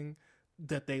something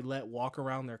that they let walk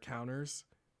around their counters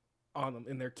on them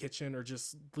in their kitchen, or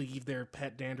just leave their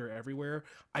pet dander everywhere,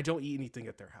 I don't eat anything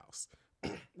at their house.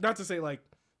 Not to say like,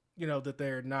 that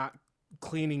they're not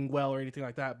cleaning well or anything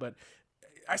like that, but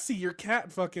I see your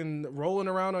cat fucking rolling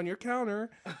around on your counter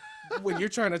when you're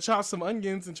trying to chop some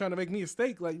onions and trying to make me a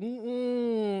steak. Like,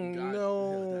 no,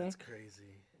 that's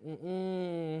crazy.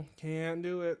 Can't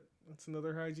do it. That's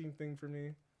another hygiene thing for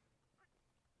me.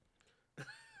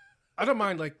 I don't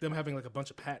mind like them having like a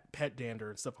bunch of pet dander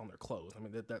and stuff on their clothes. I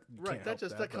mean that right.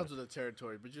 That comes with the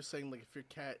territory. But just saying, like, if your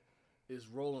cat is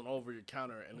rolling over your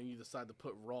counter and then you decide to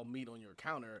put raw meat on your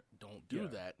counter, don't do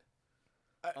that.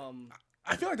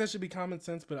 I feel like that should be common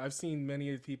sense, but I've seen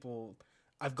many people.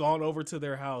 I've gone over to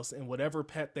their house, and whatever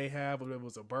pet they have, whether it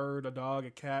was a bird, a dog,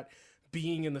 a cat,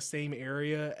 being in the same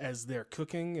area as they're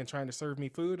cooking and trying to serve me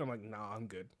food, I'm like, nah, I'm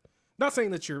good. Not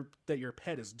saying that your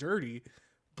pet is dirty,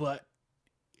 but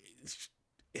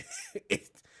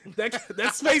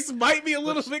that space might be a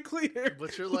little bit cleaner.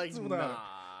 But you're like, nah,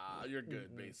 you're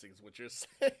good. Basically, is what you're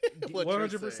saying.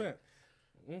 100%.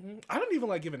 I don't even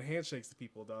like giving handshakes to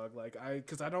people, dog. Like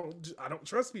because I don't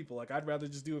trust people. Like I'd rather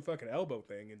just do a fucking elbow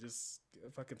thing and just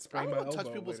fucking sprain my elbow.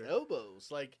 Touch people's later. elbows.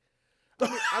 Like,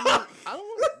 I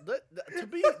don't. To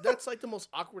me, that's like the most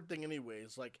awkward thing,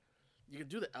 anyways. Like, you can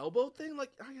do the elbow thing.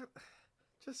 Like,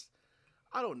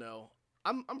 I don't know.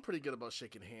 I'm pretty good about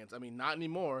shaking hands. I mean, not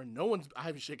anymore. I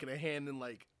haven't shaken a hand in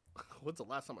like, when's the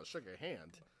last time I shook a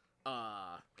hand?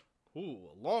 A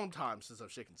long time since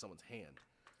I've shaken someone's hand.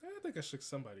 I think I shook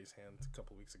somebody's hand a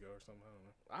couple weeks ago or something.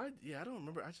 I don't know. I don't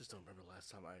remember. I just don't remember the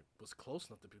last time I was close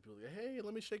enough to people. Like, hey,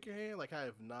 let me shake your hand. Like, I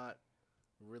have not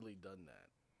really done that.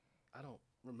 I don't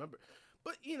remember.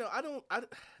 But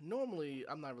normally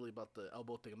I'm not really about the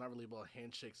elbow thing. I'm not really about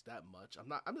handshakes that much.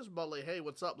 I'm just about like, hey,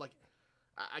 what's up? Like,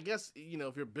 I guess,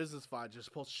 if you're business vibes, you're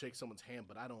supposed to shake someone's hand,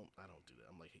 but I don't do that.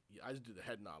 I'm like, I just do the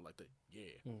head nod, like the,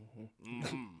 yeah.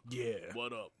 Yeah.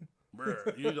 What up?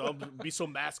 Brr. I'll be so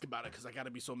mask about it because I got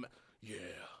to be so, yeah,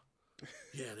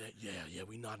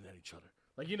 we nodding at each other.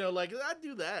 Like, like I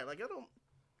do that. Like,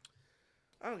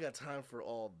 I don't got time for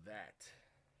all that.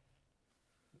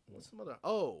 What's some other?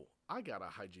 Oh, I got a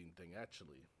hygiene thing,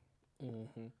 actually.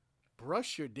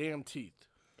 Brush your damn teeth.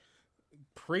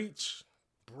 Preach.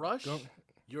 Brush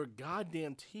your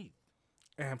goddamn teeth.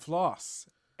 And floss.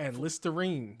 And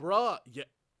Listerine. Bruh. Yeah.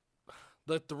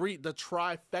 The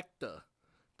trifecta.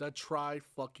 The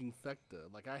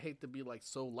tri-fucking-fecta. Like, I hate to be, like,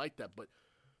 so like that, but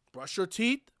brush your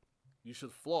teeth, you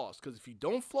should floss. Because if you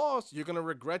don't floss, you're going to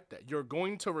regret that. You're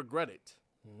going to regret it.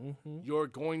 You're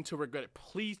going to regret it.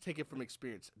 Please take it from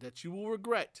experience that you will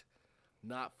regret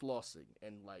not flossing.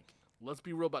 And, like, let's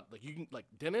be real about, like, you can, like,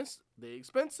 dentists, they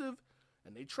expensive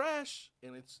and they trash,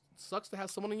 and it sucks to have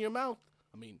someone in your mouth.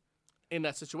 I mean, in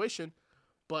that situation,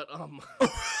 but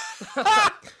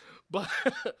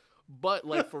but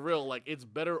like, for real, like, it's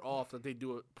better off that they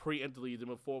do it preemptively than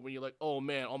before, when you're like, oh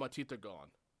man, all my teeth are gone.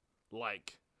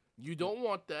 Like, you don't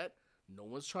want that. No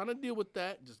one's trying to deal with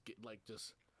that.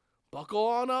 Just buckle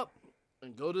on up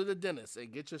and go to the dentist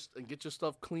and get your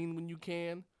stuff clean when you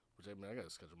can. Which, I mean, I gotta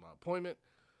schedule my appointment.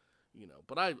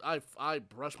 But I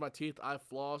brush my teeth, I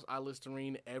floss, I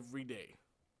Listerine every day.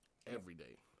 Every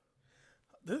day.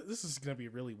 This is going to be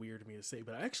really weird to me to say,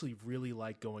 but I actually really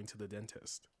like going to the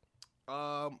dentist.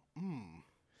 I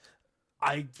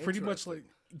pretty much like,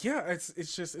 yeah,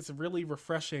 it's really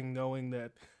refreshing knowing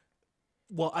that,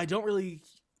 well, I don't really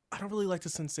like the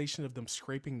sensation of them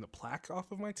scraping the plaque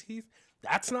off of my teeth.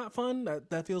 That's not fun.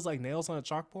 That feels like nails on a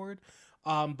chalkboard.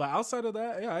 But outside of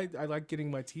that, yeah, I like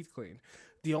getting my teeth cleaned.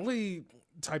 The only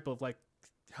type of like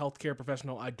healthcare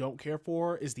professional I don't care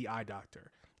for is the eye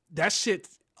doctor. That shit.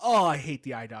 Oh, I hate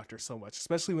the eye doctor so much,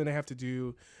 especially when they have to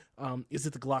do, is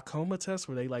it the glaucoma test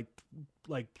where they like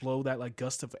blow that like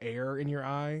gust of air in your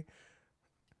eye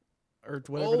or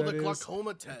whatever that is? Oh, the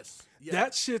glaucoma test. Yeah.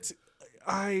 That shit,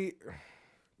 You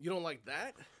don't like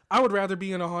that? I would rather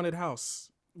be in a haunted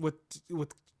house with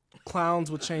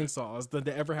clowns with chainsaws than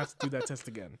to ever have to do that test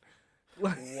again.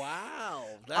 Wow.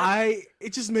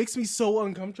 It just makes me so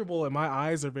uncomfortable, and my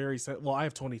eyes are very well, I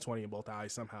have 20/20 in both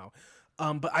eyes somehow.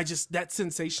 But that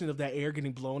sensation of that air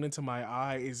getting blown into my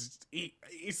eye is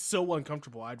so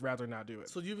uncomfortable. I'd rather not do it.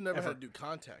 So you've never had to do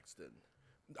contacts then?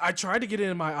 I tried to get it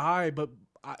in my eye, but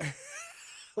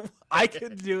I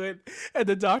couldn't do it, and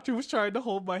the doctor was trying to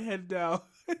hold my head down,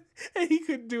 and he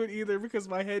couldn't do it either because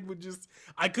my head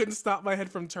I couldn't stop my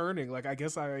head from turning. Like, I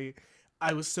guess I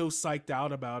was so psyched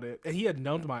out about it, and he had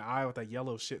numbed my eye with that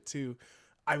yellow shit too.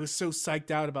 I was so psyched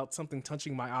out about something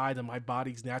touching my eye that my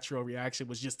body's natural reaction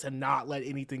was just to not let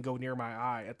anything go near my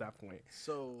eye at that point.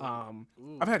 So,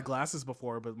 I've had glasses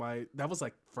before, but that was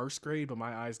like first grade, but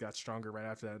my eyes got stronger right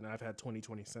after that, and I've had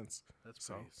 20/20 since. That's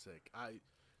pretty sick. I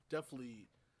definitely,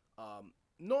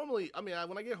 normally, I mean,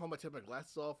 when I get home, I take my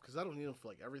glasses off because I don't need them for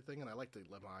like everything, and I like to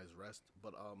let my eyes rest.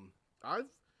 But I've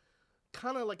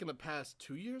kind of like in the past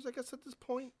 2 years, I guess at this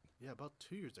point, yeah, about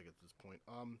 2 years, I guess at this point,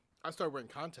 I started wearing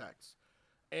contacts.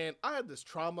 And I had this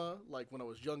trauma, like when I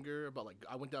was younger, about like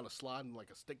I went down a slide and like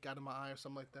a stick got in my eye or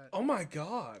something like that. Oh my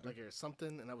god! Like or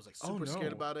something, and I was like super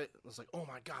scared about it. I was like, oh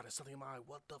my god, there's something in my eye.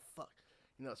 What the fuck?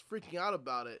 You know, I was freaking out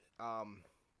about it,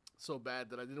 so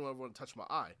bad that I didn't ever want to touch my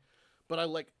eye. But I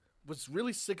like was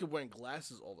really sick of wearing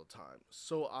glasses all the time,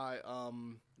 so I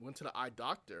went to the eye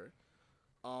doctor,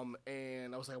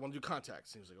 and I was like, I want to do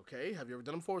contacts. And he was like, okay, have you ever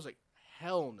done them before? I was like,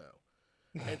 hell no.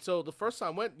 And so the first time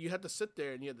I went, you had to sit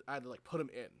there and I had to like put them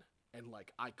in, and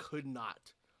like I could not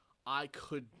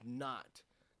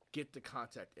get the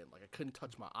contact in. Like I couldn't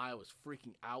touch my eye. I was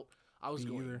freaking out. I was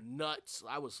going nuts.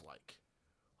 I was like,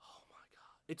 oh my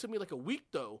god. It took me like a week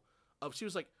though. She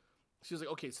was like,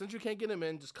 okay, since you can't get them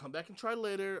in, just come back and try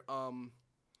later.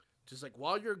 Just like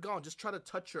while you're gone, just try to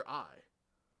touch your eye.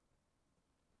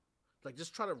 Like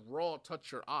just try to raw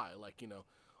touch your eye, like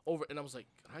over. And I was like,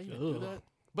 can I even do that?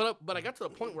 But I got to the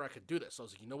point where I could do that. So I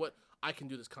was like, you know what? I can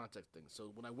do this contact thing.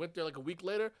 So when I went there like a week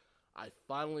later, I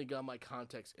finally got my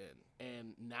contacts in.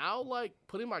 And now like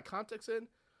putting my contacts in,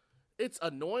 it's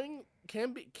annoying.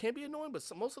 Can be annoying, but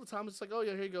most of the time it's like, oh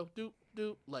yeah, here you go.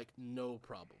 Do like no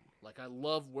problem. Like I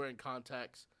love wearing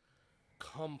contacts.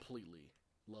 Completely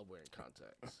love wearing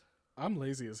contacts. I'm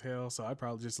lazy as hell, so I'd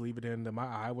probably just leave it in and my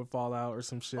eye would fall out or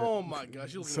some shit. Oh my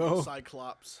gosh, you're looking like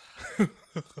Cyclops.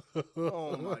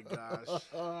 Oh my gosh.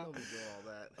 Don't do all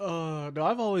that. No,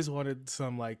 I've always wanted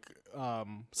some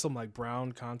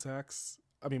brown contacts.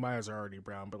 I mean, my eyes are already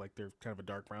brown, but like they're kind of a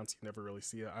dark brown, so you never really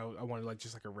see it. I wanted like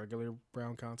just like a regular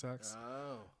brown contacts.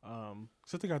 Oh.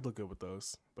 So I think I'd look good with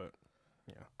those, but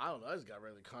yeah. I don't know. I just got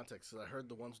regular contacts because I heard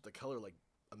the ones with the color like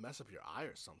mess up your eye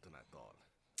or something. I thought.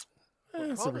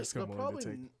 It's a risk I'm willing to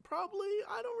take. Probably,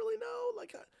 I don't really know.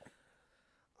 Like,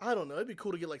 I don't know. It'd be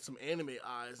cool to get like some anime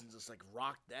eyes and just like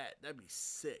rock that. That'd be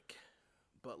sick.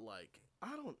 But like,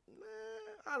 I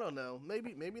don't know.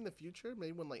 Maybe in the future,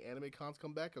 maybe when like anime cons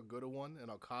come back, I'll go to one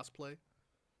and I'll cosplay.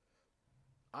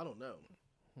 I don't know.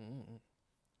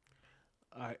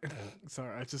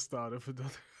 Sorry, I just thought of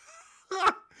another.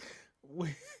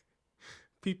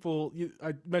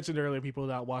 I mentioned earlier people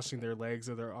not washing their legs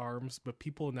or their arms, but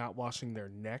people not washing their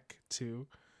neck too.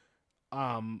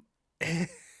 Oh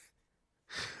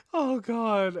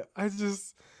god,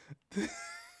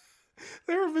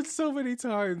 there have been so many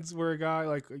times where a guy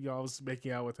like I was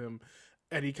making out with him,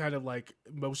 and he kind of like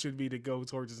motioned me to go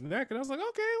towards his neck, and I was like,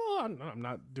 okay, well, I'm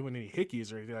not doing any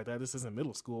hickeys or anything like that. This isn't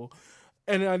middle school,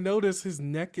 and I noticed his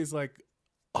neck is like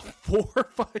 4 or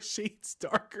 5 shades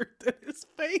darker than his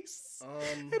face.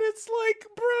 And it's like,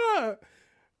 bruh,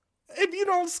 if you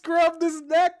don't scrub this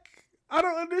neck, I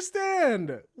don't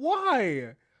understand.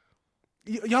 Why?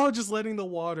 Y'all are just letting the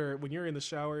water, when you're in the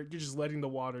shower, you're just letting the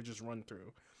water just run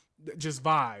through. Just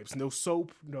vibes. No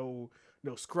soap, no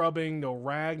scrubbing, no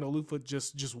rag, no loofah,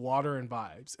 just water and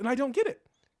vibes. And I don't get it.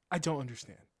 I don't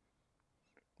understand.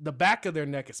 The back of their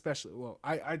neck especially. Well,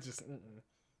 I just...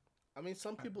 I mean,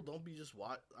 some people don't be just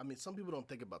watch. I mean, some people don't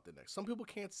think about their necks. Some people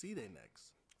can't see their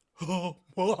necks. And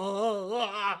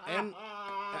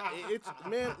it's,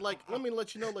 man, like, let me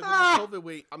let you know, like, with the COVID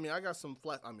weight, I mean, I got some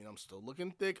flat. I mean, I'm still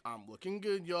looking thick. I'm looking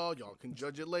good, y'all. Y'all can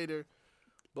judge it later.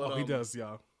 But he does,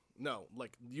 y'all. No,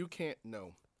 like, you can't.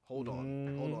 No, hold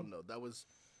on. No, that was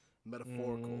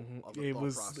metaphorical. Of the thought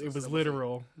process. It was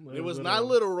literal. It was not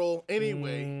literal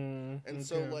anyway. And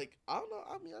so, like, I don't know.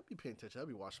 I mean, I'd be paying attention. I'd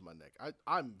be washing my neck.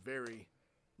 I'm very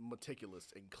meticulous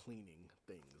in cleaning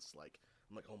things. Like,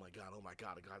 I'm like, oh my god,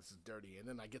 this is dirty. And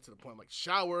then I get to the point, I'm like,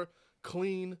 shower,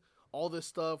 clean, all this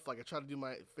stuff. Like, I try to do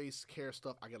my face care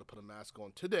stuff. I got to put a mask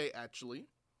on today, actually.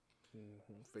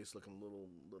 Face looking a little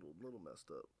messed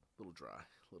up, little dry,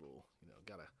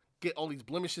 gotta get all these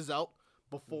blemishes out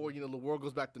before the world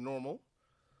goes back to normal.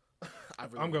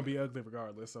 I'm gonna be ugly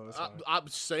regardless, so that's fine. I'm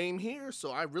same here,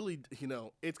 so I really,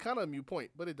 it's kind of a mute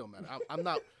point, but it don't matter. I'm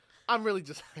not. I'm really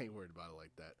just I ain't worried about it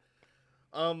like that.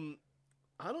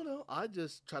 I don't know. I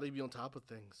just try to be on top of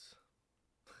things.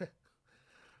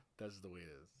 That's the way it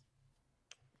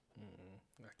is.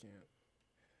 I can't.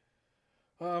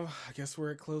 I guess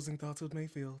we're at closing thoughts with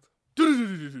Mayfield.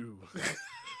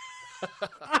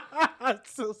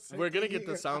 So We're gonna get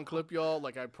the sound clip, y'all.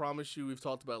 Like I promise you, we've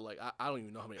talked about like I don't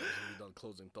even know how many episodes we've done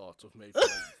closing thoughts with maybe like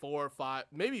 4 or 5,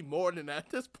 maybe more than that at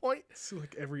this point. It's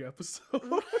like every episode.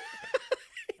 Right?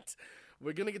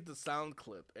 We're gonna get the sound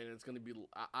clip, and it's gonna be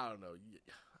I don't know.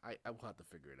 I will have to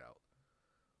figure it out.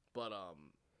 But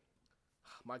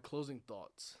my closing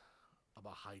thoughts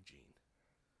about hygiene.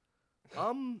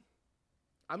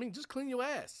 I mean, just clean your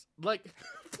ass. Like,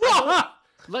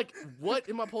 like, what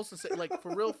am I supposed to say? Like,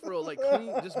 for real, like,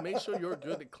 clean. Just make sure you're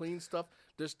good at clean stuff.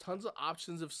 There's tons of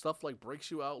options if stuff like breaks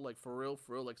you out. Like, for real,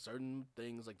 like certain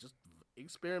things. Like, just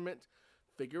experiment,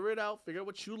 figure it out, figure out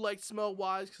what you like smell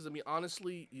wise. Because I mean,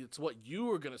 honestly, it's what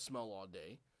you are gonna smell all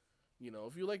day. You know,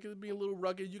 if you like it being a little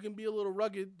rugged, you can be a little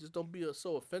rugged. Just don't be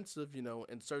so offensive, you know,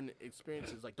 in certain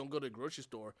experiences. Like, don't go to the grocery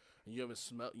store and you haven't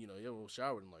smelled, you know, you haven't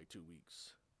showered in like 2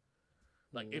 weeks.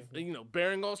 Like, if, you know,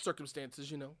 bearing all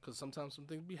circumstances, you know, because sometimes some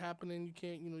things be happening, you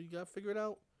can't, you know, you got to figure it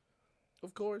out.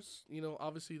 Of course, you know,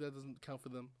 obviously that doesn't count for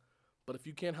them. But if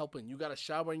you can't help it and you got to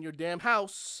shower in your damn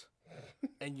house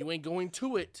and you ain't going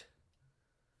to it,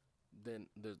 then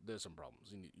there's some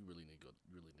problems. You really need to go.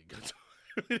 You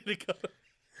really need to go.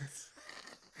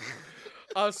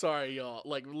 I'm sorry, y'all.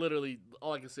 Like, literally,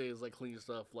 all I can say is, like, clean your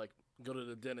stuff. Like, go to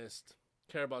the dentist.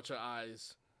 Care about your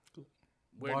eyes.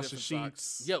 Wash your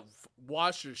sheets. Yeah,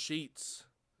 wash your sheets.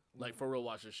 Like, for real,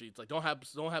 wash your sheets. Like, don't have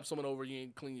someone over, you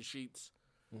ain't clean your sheets.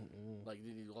 Mm-mm. Like,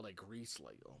 you need all that grease.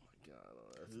 Like, oh, my God.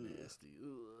 Oh, that's nasty.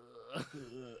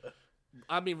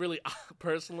 I mean, really,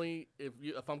 personally,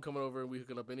 if I'm coming over and we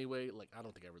hooking up anyway, like, I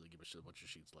don't think I really give a shit what your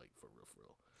sheets like, for real.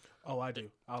 Oh, I do.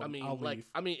 I'll leave.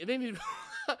 It ain't even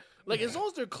like as long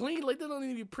as they're clean, like they don't need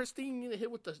to be pristine. You know,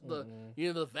 hit with the you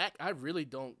know, the vac. I really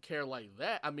don't care like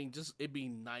that. I mean, just it'd be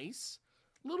nice,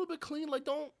 a little bit clean. Like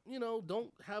don't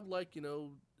have like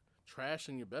trash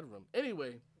in your bedroom.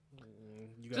 Anyway,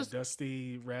 you got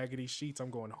dusty, raggedy sheets. I'm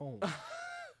going home.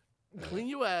 Clean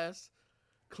your ass,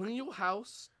 clean your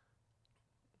house.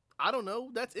 I don't know.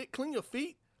 That's it. Clean your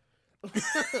feet.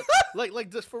 like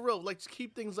just for real, like just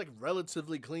keep things like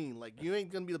relatively clean. Like you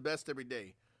ain't gonna be the best every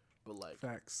day, but like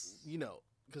facts, you know,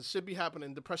 because shit be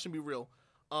happening, depression be real.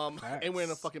 And we're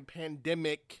in a fucking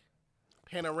pandemic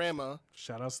panorama.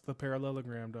 Shout outs to the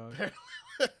parallelogram, dog.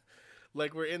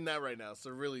 Like we're in that right now, so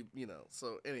really, you know.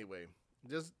 So anyway,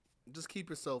 just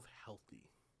keep yourself healthy.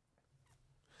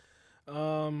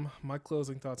 My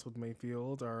closing thoughts with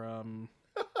Mayfield are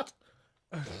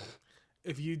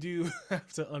if you do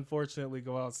have to unfortunately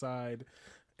go outside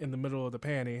in the middle of the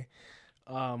panty,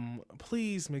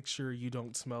 please make sure you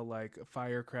don't smell like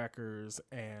firecrackers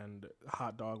and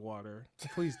hot dog water.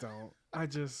 Please don't. I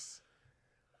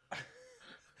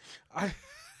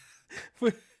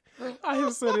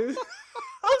have said it.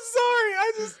 I'm sorry.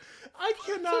 I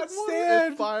cannot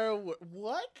stand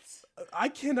What? I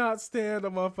cannot stand a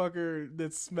motherfucker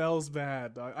that smells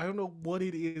bad. I don't know what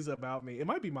it is about me. It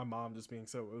might be my mom just being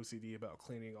so OCD about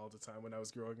cleaning all the time when I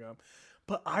was growing up,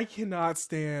 but I cannot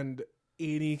stand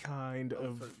any kind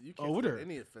of odor.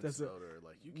 Any offensive odor,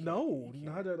 like you can't. No,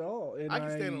 not at all. And I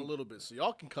can stand a little bit, so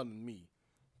y'all can come to me.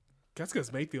 That's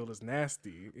because Mayfield is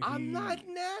nasty. I'm not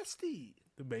nasty.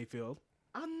 The Mayfield.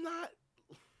 I'm not.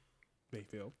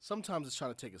 Mayfield. Sometimes it's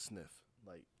trying to take a sniff,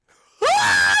 like,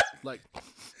 like.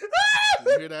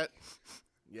 You hear that?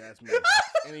 Yeah, it's me.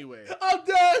 Anyway, I'm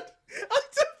dead.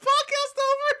 Podcast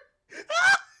over.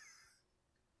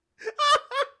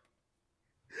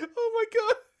 Oh my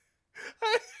god.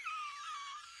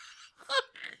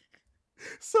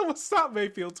 Someone stop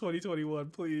Mayfield 2021,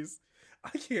 please.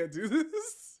 I can't do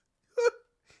this.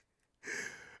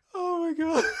 Oh my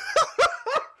god.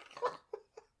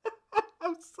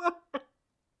 I'm sorry.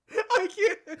 I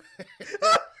can't.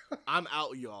 I'm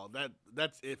out, y'all.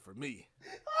 That's it for me.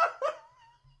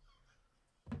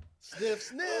 Sniff,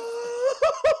 sniff.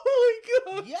 Oh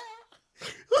my god. Yeah.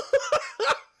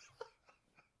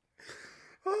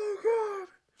 Oh god.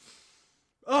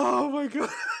 Oh my god.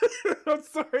 I'm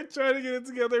sorry, trying to get it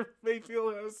together.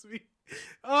 Mayfield has me.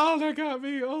 Oh, that got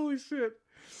me. Holy shit.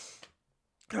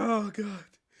 Oh god.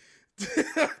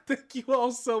 Thank you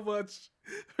all so much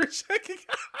for checking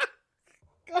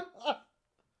out.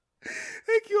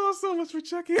 Thank you all so much for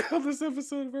checking out this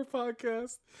episode of our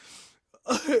podcast.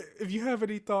 If you have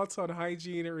any thoughts on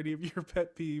hygiene or any of your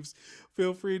pet peeves,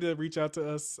 feel free to reach out to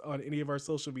us on any of our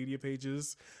social media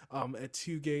pages at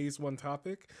 2 Gays 1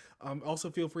 Topic. Also,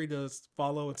 feel free to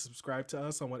follow and subscribe to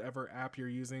us on whatever app you're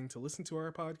using to listen to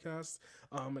our podcast.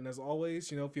 And as always,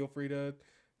 feel free to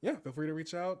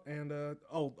reach out. And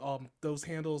those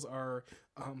handles are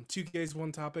 2 Gays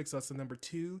 1 Topics. That's the number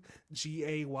 2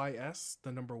 GAYS,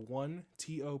 the number 1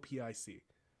 TOPIC.